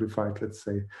exemplified, let's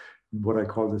say, in what I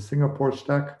call the Singapore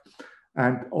stack.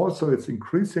 And also it's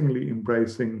increasingly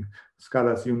embracing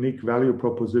Scala's unique value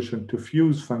proposition to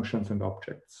fuse functions and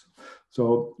objects.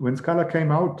 So when Scala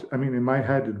came out, I mean, in my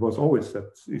head, it was always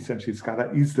that essentially Scala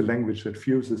is the language that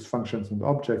fuses functions and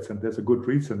objects. And there's a good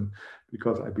reason,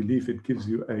 because I believe it gives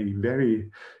you a very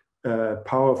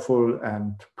powerful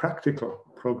and practical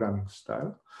programming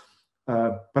style.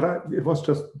 But it was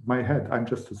just my head. I'm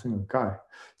just a single guy.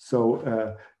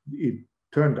 So it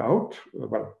turned out,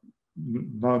 well,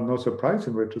 no surprise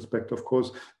in retrospect, of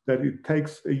course, that it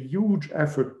takes a huge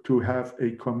effort to have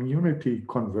a community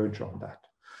converge on that.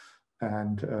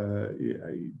 and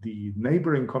the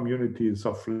neighboring communities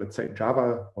of, let's say,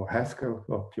 Java or Haskell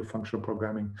or pure functional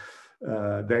programming,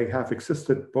 they have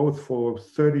existed both for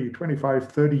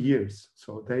 25, 30 years.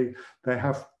 So they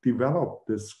have developed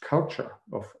this culture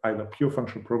of either pure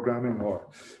functional programming or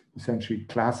essentially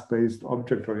class-based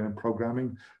object-oriented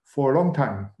programming for a long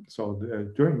time. So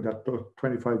during that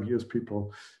 25 years,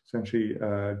 people essentially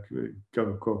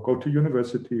go to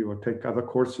university or take other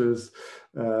courses.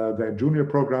 They're junior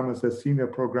programmers, they're senior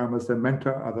programmers, they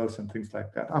mentor others and things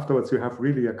like that. Afterwards, you have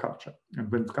really a culture.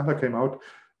 And when Scala came out,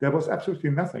 there was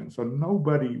absolutely nothing. So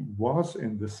nobody was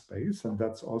in this space. And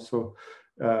that's also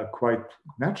quite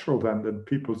natural then, that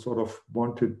people sort of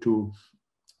wanted to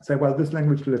say, well, this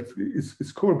language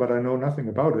is cool, but I know nothing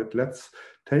about it. Let's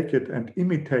take it and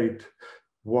imitate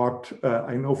what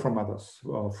I know from others,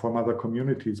 from other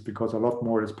communities, because a lot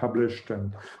more is published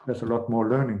and there's a lot more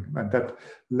learning. And that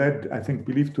led, I think,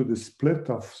 to the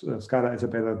split of Scala as a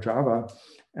better Java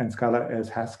and Scala as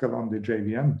Haskell on the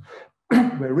JVM,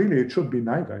 where really it should be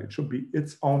neither. It should be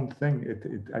its own thing.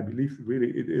 I believe really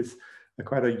it is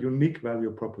quite a unique value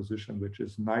proposition, which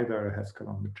is neither a Haskell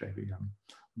on the JVM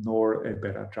nor a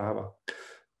better Java.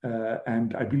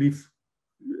 And I believe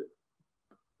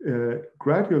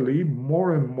gradually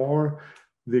more and more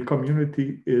the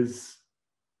community is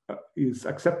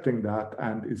accepting that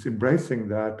and is embracing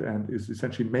that and is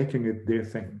essentially making it their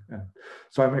thing. And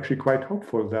so I'm actually quite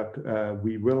hopeful that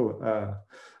we will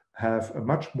have a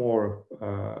much more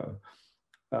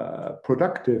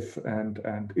productive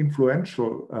and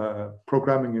influential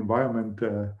programming environment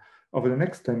over the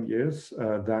next 10 years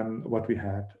than what we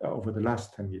had over the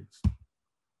last 10 years.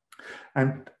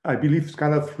 And I believe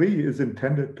Scala 3 is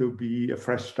intended to be a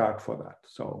fresh start for that.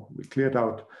 So we cleared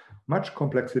out much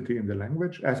complexity in the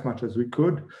language, as much as we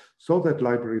could, so that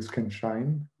libraries can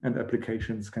shine and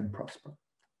applications can prosper.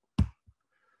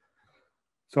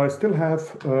 So I still have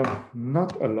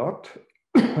not a lot.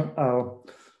 I'll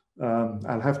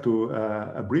have to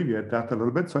abbreviate that a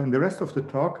little bit. So in the rest of the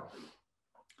talk,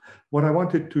 what I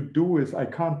wanted to do is, I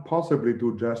can't possibly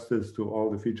do justice to all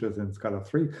the features in Scala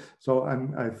 3. So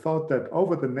I thought that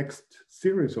over the next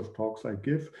series of talks I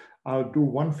give, I'll do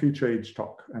one feature each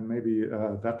talk. And maybe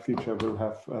that feature will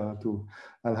have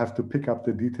I'll have to pick up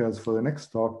the details for the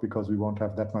next talk because we won't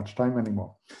have that much time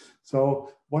anymore.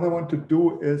 So what I want to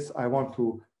do is I want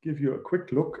to give you a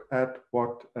quick look at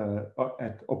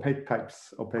at opaque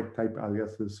type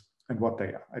aliases and what they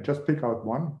are. I just pick out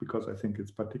one because I think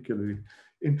it's particularly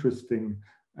interesting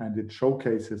and it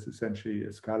showcases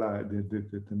essentially Scala,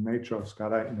 the nature of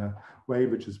Scala in a way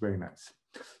which is very nice.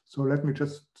 So let me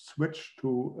just switch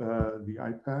to the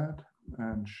iPad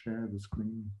and share the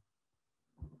screen.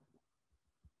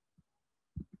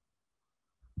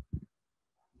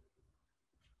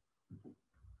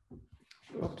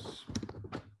 Oops.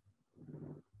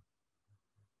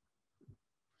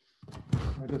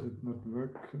 Why does it not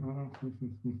work?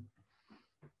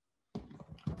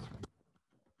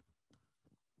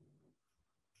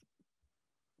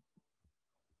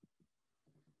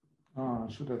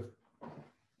 Should have.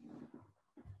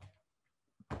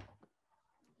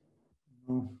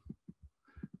 No,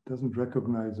 doesn't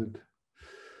recognize it.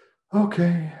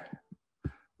 Okay.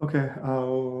 Okay.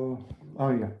 Oh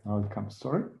yeah. Now it comes.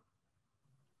 Sorry.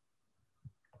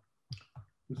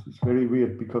 This is very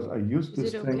weird because I used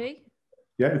this thing. Okay?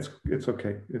 Yeah, it's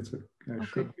okay.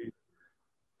 Okay.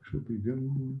 Should be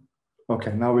good.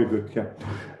 Okay, now we're good. Yeah,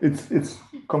 it's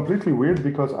completely weird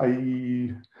because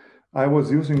I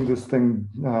was using this thing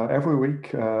every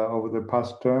week over the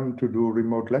past term to do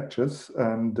remote lectures,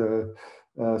 and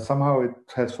somehow it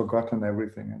has forgotten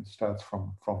everything and starts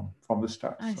from the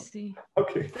start. I see.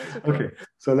 Okay. Okay.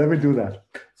 So let me do that.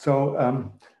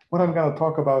 So what I'm going to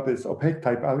talk about is opaque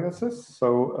type aliases.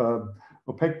 So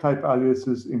opaque type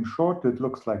aliases, in short, it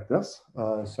looks like this.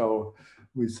 So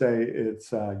we say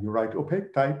it's you write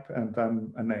opaque type and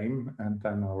then a name and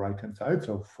then a right-hand side.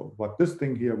 So for what this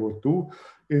thing here will do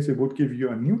is it would give you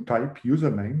a new type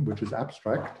username, which is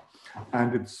abstract,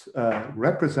 and it's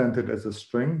represented as a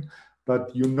string,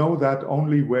 but you know that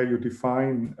only where you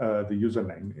define the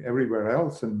username. Everywhere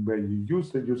else and where you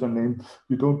use the username,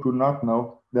 you do not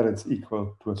know that it's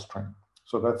equal to a string.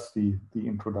 So that's the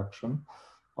introduction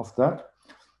of that.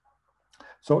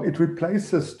 So it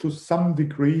replaces to some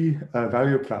degree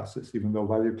value classes, even though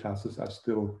value classes are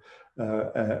still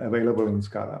available in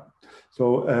Scala.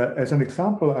 So as an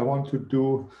example, I want to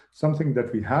do something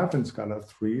that we have in Scala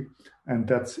 3, and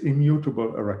that's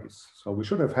immutable arrays. So we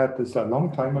should have had this a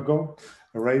long time ago.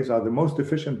 Arrays are the most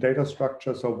efficient data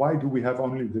structure. So why do we have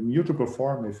only the mutable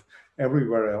form if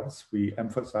everywhere else we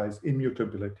emphasize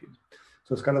immutability?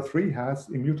 So Scala 3 has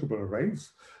immutable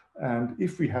arrays. And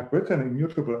if we had written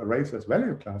immutable arrays as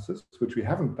value classes, which we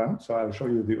haven't done, so I'll show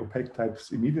you the opaque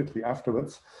types immediately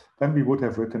afterwards, then we would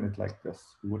have written it like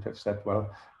this. We would have said,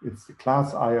 well, it's the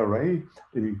class I array,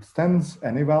 it extends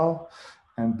anyval,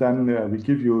 and then we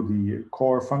give you the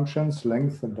core functions,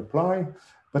 length and apply,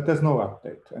 but there's no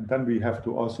update. And then we have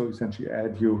to also essentially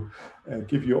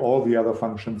give you all the other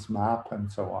functions, map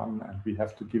and so on. And we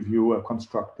have to give you a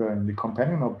constructor in the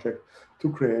companion object to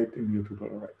create immutable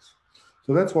arrays.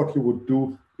 So that's what you would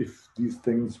do if these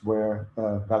things were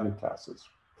value classes.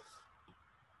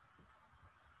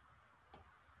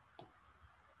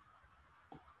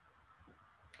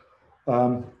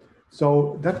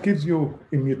 So that gives you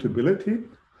immutability.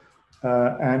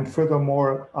 And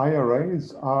furthermore,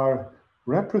 I-arrays are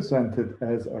represented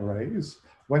as arrays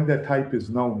when their type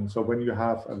is known. So when you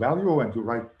have a value and you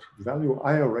write value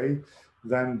I-array,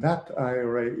 then that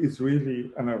I-array is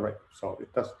really an array. So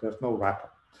there's no wrapper.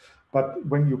 But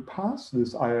when you pass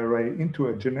this I-array into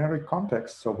a generic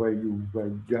context, so where you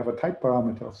have a type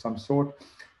parameter of some sort,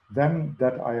 then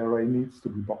that I-array needs to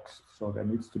be boxed. So there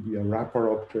needs to be a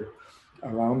wrapper object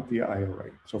around the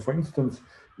I-array. So for instance,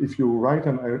 if you write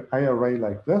an I-array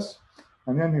like this,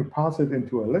 and then you pass it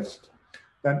into a list,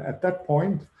 then at that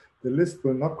point, the list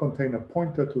will not contain a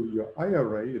pointer to your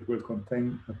I-array, it will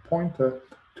contain a pointer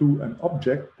to an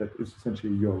object that is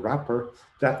essentially your wrapper,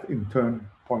 that in turn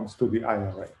points to the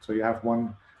I-array. So you have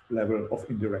one level of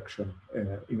indirection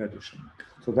in addition.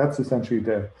 So that's essentially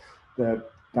the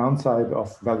downside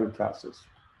of value classes.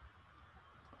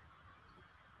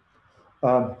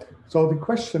 So the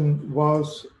question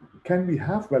was, can we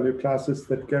have value classes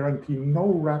that guarantee no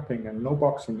wrapping and no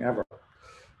boxing ever?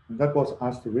 And that was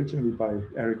asked originally by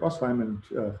Eric Osheim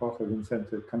and Jorge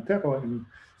Vicente Cantero in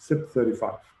SIP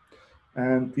 35.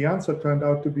 And the answer turned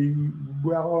out to be,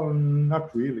 well,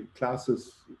 not really.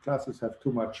 Classes have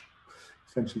too much,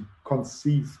 essentially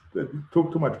conceived, too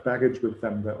much baggage with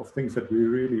them of things that we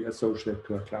really associate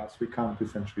to a class. We can't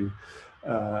essentially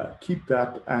keep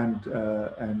that and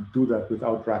do that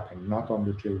without wrapping, not on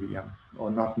the JVM,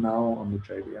 or not now on the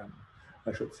JVM,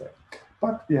 I should say.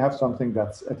 But we have something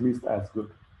that's at least as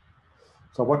good.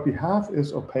 So what we have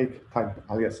is opaque type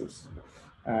aliases.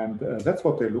 And that's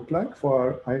what they look like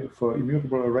for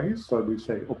immutable arrays. So we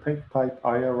say opaque type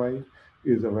I array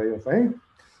is array of A.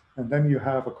 And then you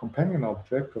have a companion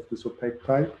object of this opaque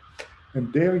type.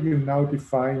 And there you now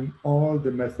define all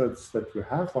the methods that you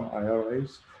have on I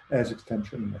arrays as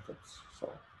extension methods.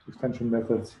 So extension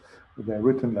methods, they're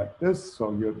written like this.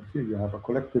 So here you have a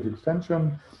collective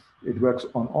extension. It works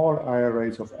on all I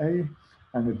arrays of A,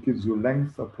 and it gives you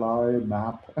length, apply,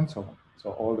 map, and so on.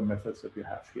 So all the methods that you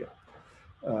have here.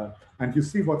 And you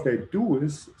see what they do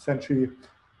is essentially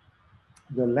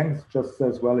the length just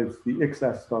says, well, it's the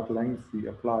xs.length, the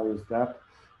apply is that,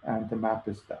 and the map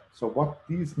is that. So what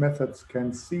these methods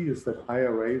can see is that I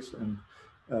arrays and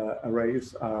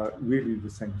arrays are really the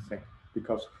same thing,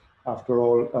 because after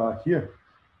all, here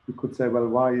you could say, well,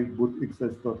 why would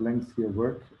xs.length here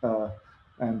work?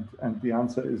 And the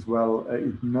answer is, well,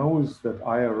 it knows that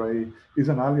I array is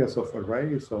an alias of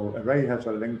array, so array has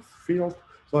a length field,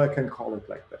 so I can call it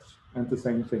like this. And the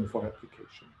same thing for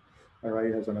application.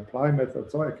 Array has an apply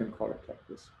method, so I can call it like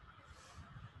this.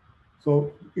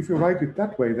 So if you write it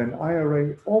that way, then I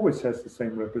array always has the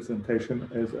same representation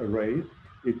as array.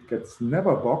 It gets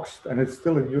never boxed, and it's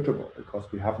still immutable because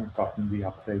we haven't gotten the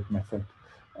update method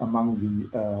among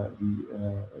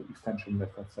the extension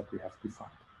methods that we have defined.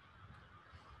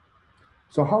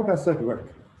 So how does that work?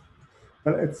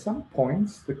 Well, at some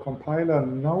points, the compiler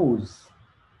knows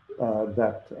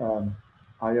that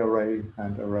I array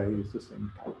and array is the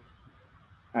same type.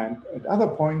 And at other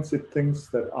points, it thinks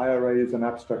that I array is an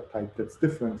abstract type that's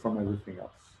different from everything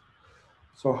else.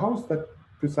 So how is that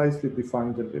precisely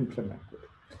defined and implemented?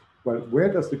 Well,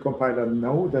 where does the compiler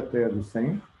know that they're the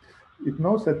same? It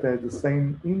knows that they're the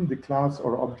same in the class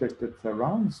or object that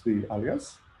surrounds the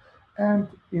alias, and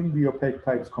in the opaque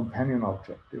type's companion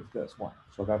object, if there's one.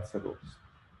 So that's the rules.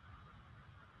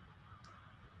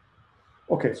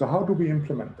 Okay, so how do we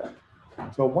implement that?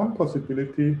 So one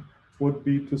possibility would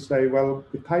be to say, well,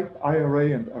 the type I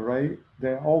array and array,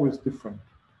 they're always different.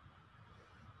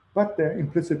 But there are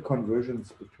implicit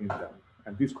conversions between them.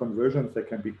 And these conversions, they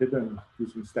can be hidden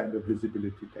using standard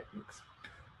visibility techniques.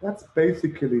 That's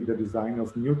basically the design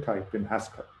of new type in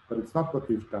Haskell, but it's not what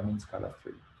we've done in Scala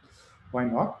 3. Why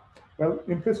not? Well,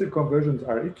 implicit conversions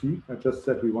are icky. I just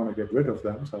said we want to get rid of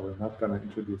them, so we're not going to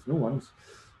introduce new ones.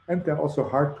 And they're also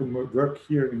hard to work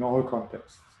here in all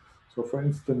contexts. So for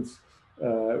instance,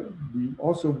 we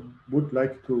also would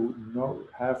like to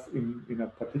have in a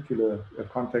particular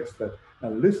context that a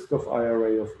list of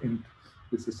IRA of int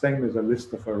is the same as a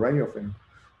list of array of int.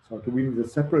 So do we need a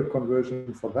separate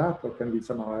conversion for that, or can we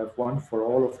somehow have one for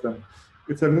all of them?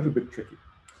 It's a little bit tricky.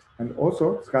 And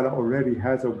also, Scala already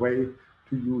has a way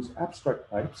to use abstract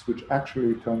types, which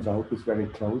actually turns out is very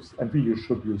close, and we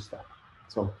should use that.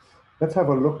 So let's have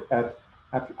a look at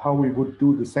how we would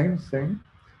do the same thing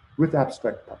with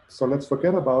abstract types. So let's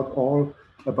forget about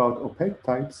opaque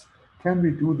types. Can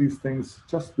we do these things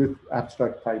just with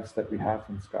abstract types that we have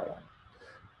in Scala?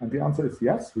 And the answer is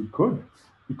yes, we could.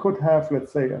 We could have,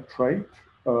 let's say, a trait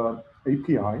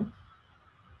API,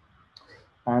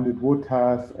 and it would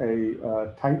have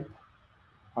a type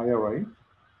IRA,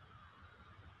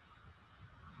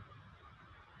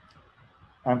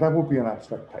 and that would be an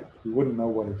abstract type. We wouldn't know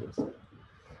what it is.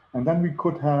 And then we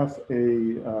could have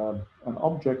an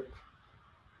object,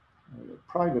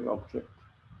 a private object,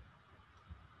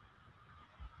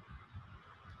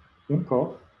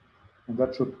 import, and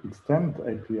that should extend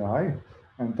API,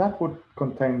 and that would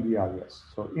contain the alias.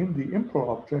 So in the import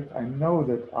object, I know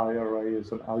that IRA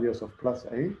is an alias of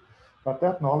 +A, but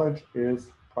that knowledge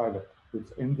is private.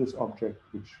 It's in this object,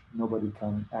 which nobody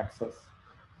can access,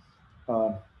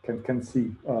 can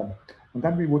see. And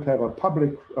then we would have a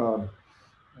public,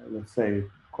 let's say,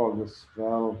 call this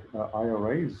val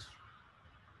IRAs.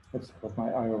 Let's have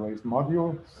my IRAs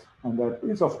module, and that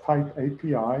is of type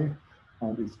API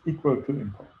and is equal to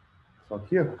import. So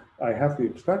here I have the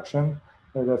abstraction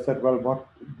that I said, well, what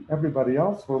everybody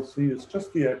else will see is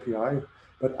just the API,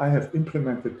 but I have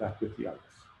implemented that with the alias.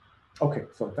 Okay,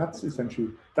 so that's essentially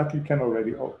that you can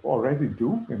already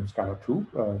do in Scala 2,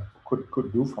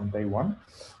 could do from day one.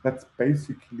 That's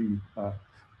basically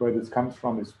where this comes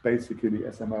from, is basically the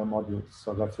SML modules.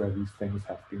 So that's where these things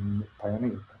have been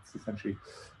pioneered. That's essentially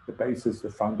the basis, the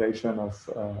foundation of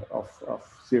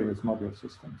serious module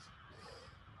systems.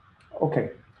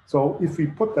 Okay, so if we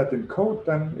put that in code,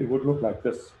 then it would look like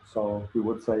this. So we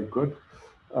would say, good,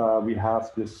 we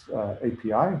have this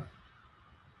API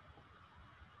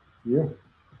here.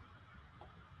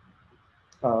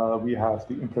 We have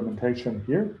the implementation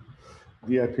here.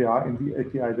 The API, in the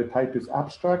API, the type is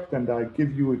abstract, and I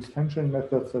give you extension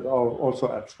methods that are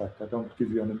also abstract. I don't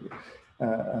give you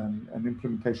an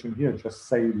implementation here, just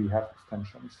say we have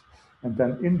extensions. And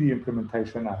then in the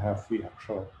implementation, I have the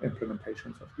actual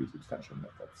implementations of these extension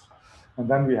methods. And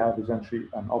then we have essentially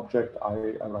an object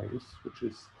IRAs, which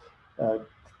is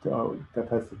that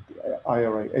has the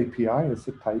IRA API as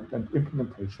the type and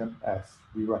implementation as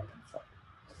the right-hand side.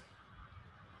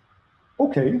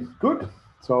 Okay, good.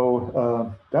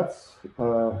 So that's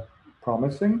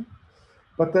promising,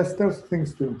 but there's still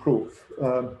things to improve.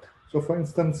 So for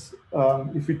instance,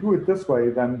 if we do it this way,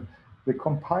 then the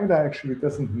compiler actually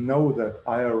doesn't know that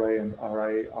IRA and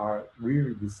RA are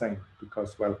really the same,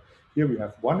 because, well, here we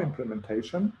have one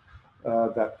implementation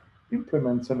that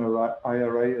implements an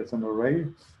IRA as an array,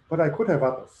 but I could have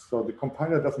others. So the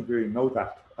compiler doesn't really know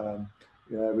that.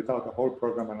 Without a whole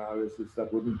program analysis,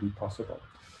 that wouldn't be possible.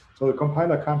 So the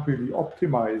compiler can't really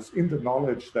optimize in the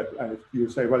knowledge that you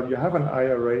say, well, you have an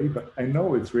IRA, but I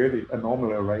know it's really a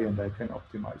normal array, and I can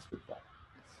optimize with that.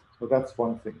 So that's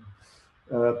one thing.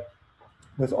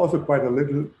 There's also quite a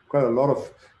lot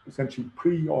of essentially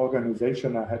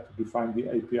pre-organization. I had to define the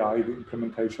API, the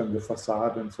implementation, the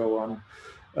facade, and so on.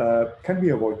 Can we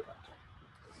avoid that?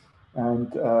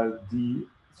 And the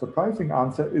surprising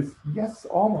answer is yes,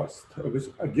 almost. It was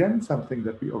again something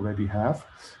that we already have,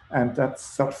 and that's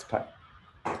self-type.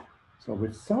 So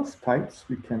with self-types,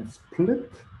 we can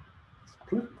split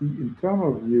the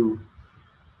internal view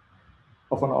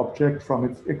of an object from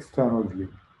its external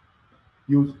view.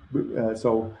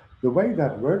 So the way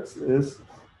that works is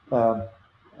that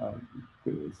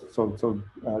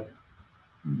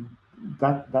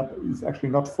is actually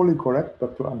not fully correct,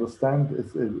 but to understand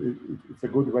it's a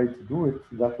good way to do it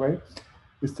that way,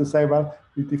 is to say, well,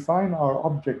 we define our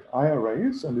object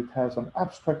IRAs, and it has an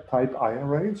abstract type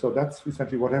IRA, so that's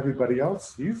essentially what everybody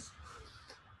else sees.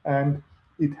 And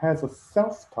it has a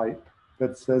self-type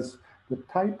that says the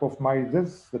type of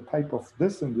the type of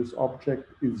this in this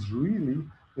object is really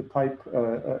the type,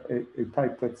 a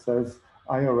type that says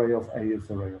IRA of A is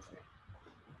array of A.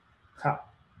 Ha.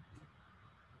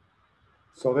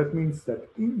 So that means that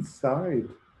inside,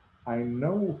 I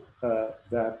know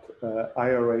that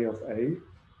IRA of A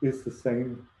is the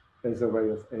same as array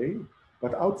of A,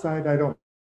 but outside I don't.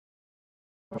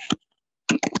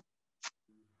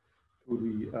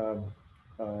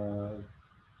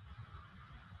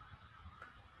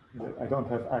 I don't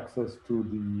have access to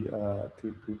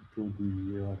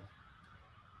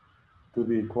the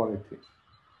equality.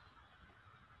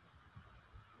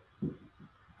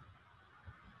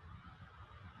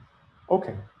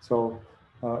 Okay, so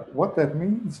what that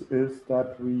means is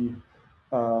that we,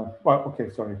 well, okay,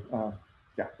 sorry.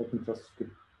 Yeah, let me just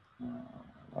skip.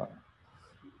 Uh,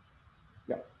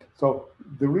 yeah, so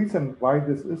the reason why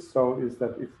this is so is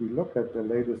that if we look at the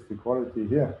latest equality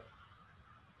here,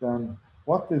 then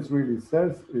what this really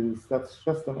says is that's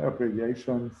just an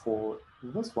abbreviation for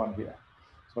this one here.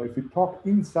 So if we talk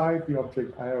inside the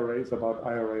object IArrays about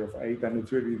IArray of A, then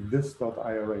it's really this dot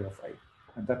IArray of A.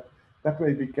 And that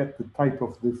way we get the type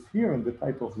of this here, and the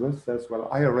type of this says, well,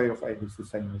 IArray of A is the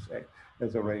same as A,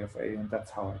 as array of A, and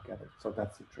that's how I get it. So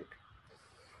that's the trick.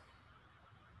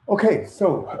 Okay,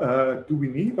 so do we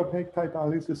need opaque type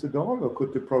aliases at all, or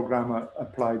could the programmer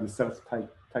apply the self-type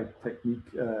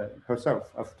technique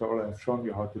herself? After all, I've shown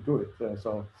you how to do it,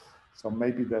 so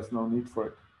maybe there's no need for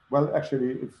it. Well,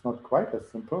 actually, it's not quite as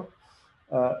simple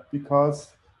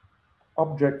because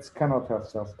objects cannot have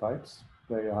self-types.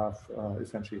 They have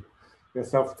essentially, their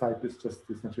self-type is just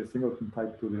essentially a singleton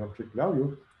type to the object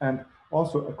value, and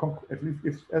also at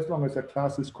least as long as a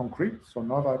class is concrete, so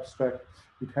not abstract,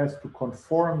 it has to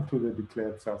conform to the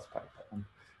declared self-type. And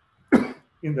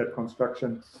in that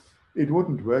construction, it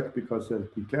wouldn't work because the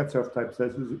declared self-type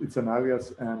says it's an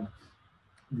alias, and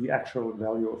the actual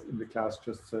value in the class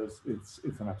just says it's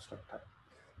an abstract type.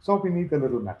 So we need a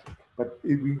little magic, but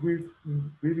we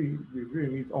really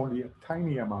need only a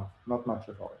tiny amount, not much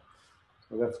at all.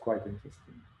 So that's quite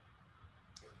interesting.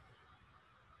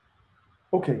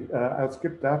 Okay, I'll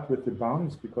skip that with the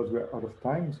bounds because we're out of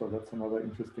time. So that's another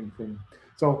interesting thing.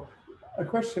 So a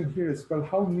question here is, well,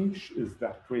 how niche is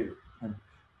that really? And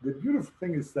the beautiful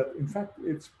thing is that, in fact,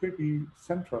 it's pretty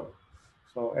central.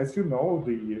 So as you know,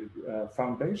 the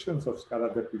foundations of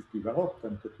Scala that we've developed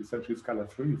and that essentially Scala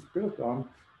 3 is built on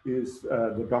is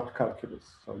the dot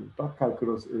calculus. So dot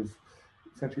calculus is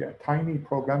essentially a tiny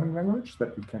programming language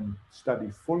that we can study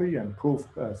fully and prove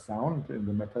sound in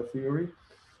the meta theory.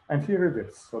 And here it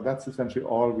is. So that's essentially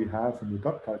all we have in the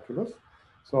dot calculus.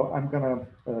 So I'm going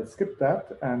to skip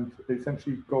that and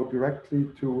essentially go directly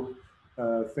to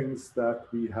things that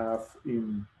we have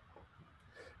in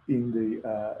the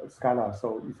Scala.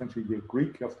 So essentially the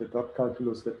Greek of the dot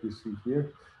calculus that you see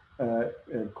here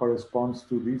corresponds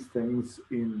to these things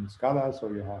in Scala. So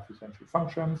you have essentially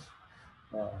functions,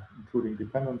 including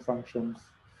dependent functions.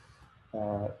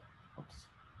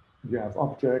 You have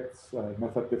objects,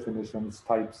 method definitions,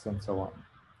 types, and so on.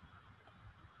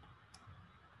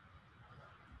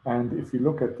 And if you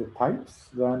look at the types,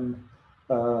 then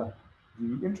the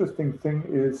interesting thing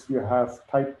is you have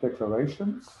type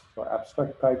declarations, so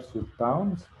abstract types with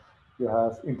bounds. You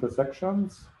have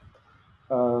intersections,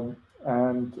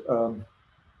 and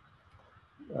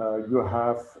you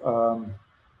have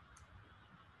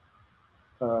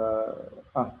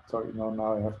sorry, no,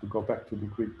 now I have to go back to the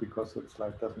Greek because the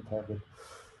slide doesn't have it.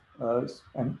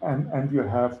 And you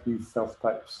have these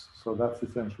self-types. So that's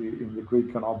essentially in the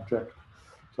Greek an object.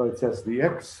 So it says the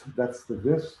X, that's the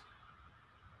this.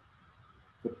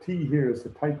 The T here is the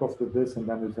type of the this, and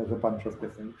then it has a bunch of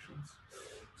definitions.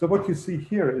 So what you see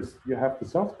here is you have the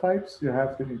self-types, you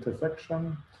have the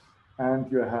intersection,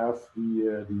 and you have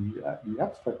the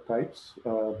abstract types,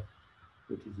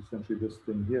 which is essentially this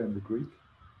thing here in the Greek.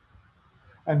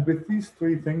 And with these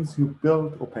three things, you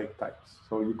build opaque types.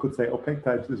 So you could say opaque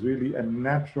types is really a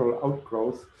natural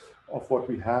outgrowth of what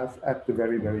we have at the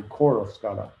very, very core of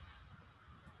Scala.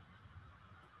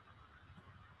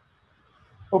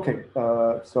 Okay,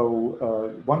 so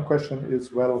one question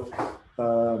is, well,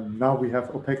 now we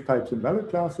have opaque types and value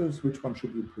classes. Which one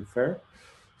should you prefer?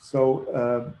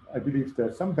 So I believe there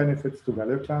are some benefits to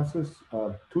value classes.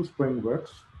 Tostring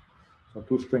works. So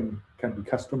toString can be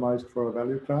customized for a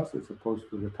value class as opposed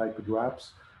to the type it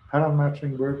wraps. Pattern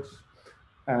matching works,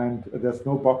 and there's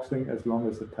no boxing as long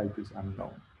as the type is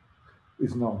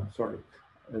known.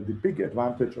 The big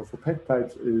advantage of opaque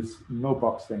types is no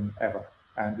boxing ever,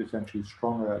 and essentially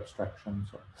stronger abstraction.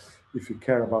 So if you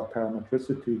care about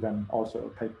parametricity, then also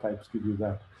opaque types give you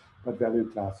that, but value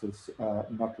classes,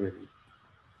 not really.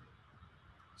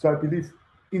 So I believe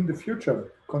in the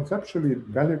future, conceptually,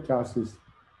 value classes,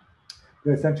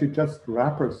 they're essentially just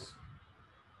wrappers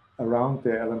around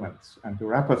their elements, and the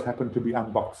wrappers happen to be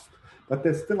unboxed. But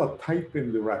there's still a type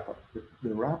in the wrapper.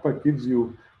 The wrapper gives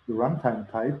you the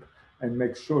runtime type and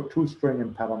makes sure toString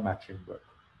and pattern matching work.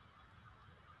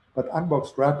 But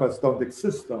unboxed wrappers don't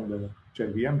exist on the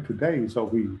JVM today, so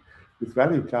with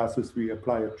value classes, we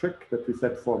apply a trick that we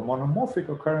set for monomorphic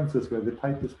occurrences where the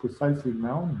type is precisely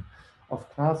known of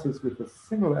classes with a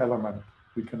single element.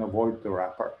 We can avoid the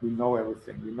wrapper. We know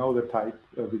everything. We know the type.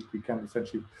 We can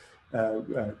essentially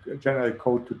generate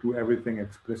code to do everything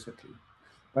explicitly.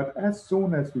 But as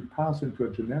soon as we pass into a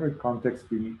generic context,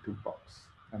 we need to box,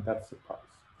 and that's the price.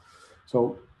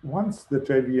 So once the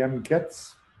JVM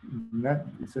gets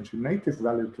essentially native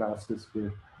value classes,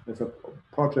 there's a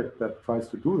project that tries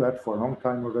to do that for a long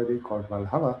time already called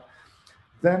Valhalla,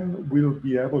 then we'll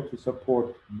be able to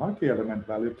support multi-element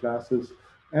value classes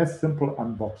as simple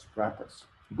unboxed wrappers.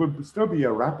 It will still be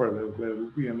a wrapper. There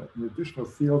will be an additional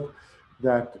field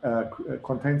that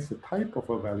contains the type of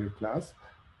a value class,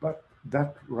 but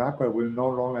that wrapper will no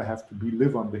longer have to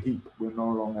live on the heap, will no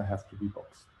longer have to be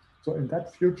boxed. So in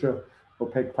that future,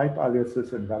 opaque type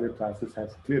aliases and value classes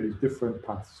have clearly different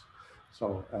paths.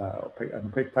 So an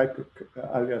opaque type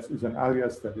alias is an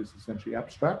alias that is essentially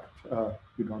abstract.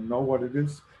 You don't know what it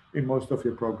is in most of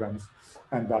your programs.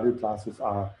 And value classes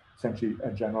are essentially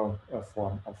a general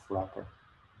form of wrapper.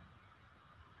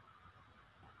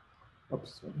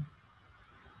 Oops. Sorry.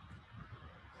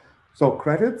 So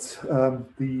credits,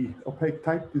 the opaque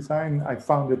type design, I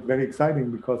found it very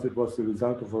exciting because it was the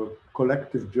result of a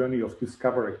collective journey of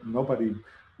discovery. Nobody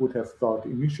would have thought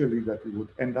initially that we would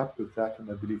end up with that, and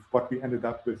I believe what we ended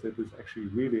up with it is actually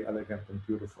really elegant and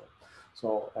beautiful.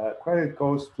 So credit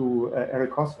goes to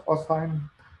Eric Osheim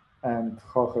and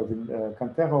Jorge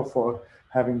Cantero for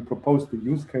having proposed the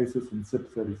use cases in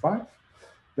ZIP35.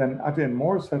 Then Adrien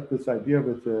Morse had this idea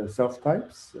with the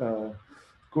self-types.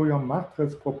 Guillaume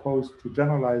Martres proposed to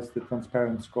generalize the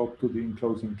transparent scope to the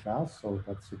enclosing class, so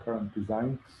that's the current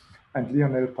design. And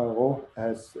Lionel Parot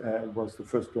was the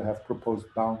first to have proposed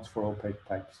bounds for opaque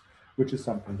types, which is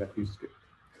something that we skipped.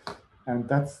 And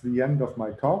that's the end of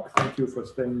my talk. Thank you for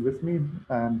staying with me.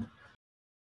 And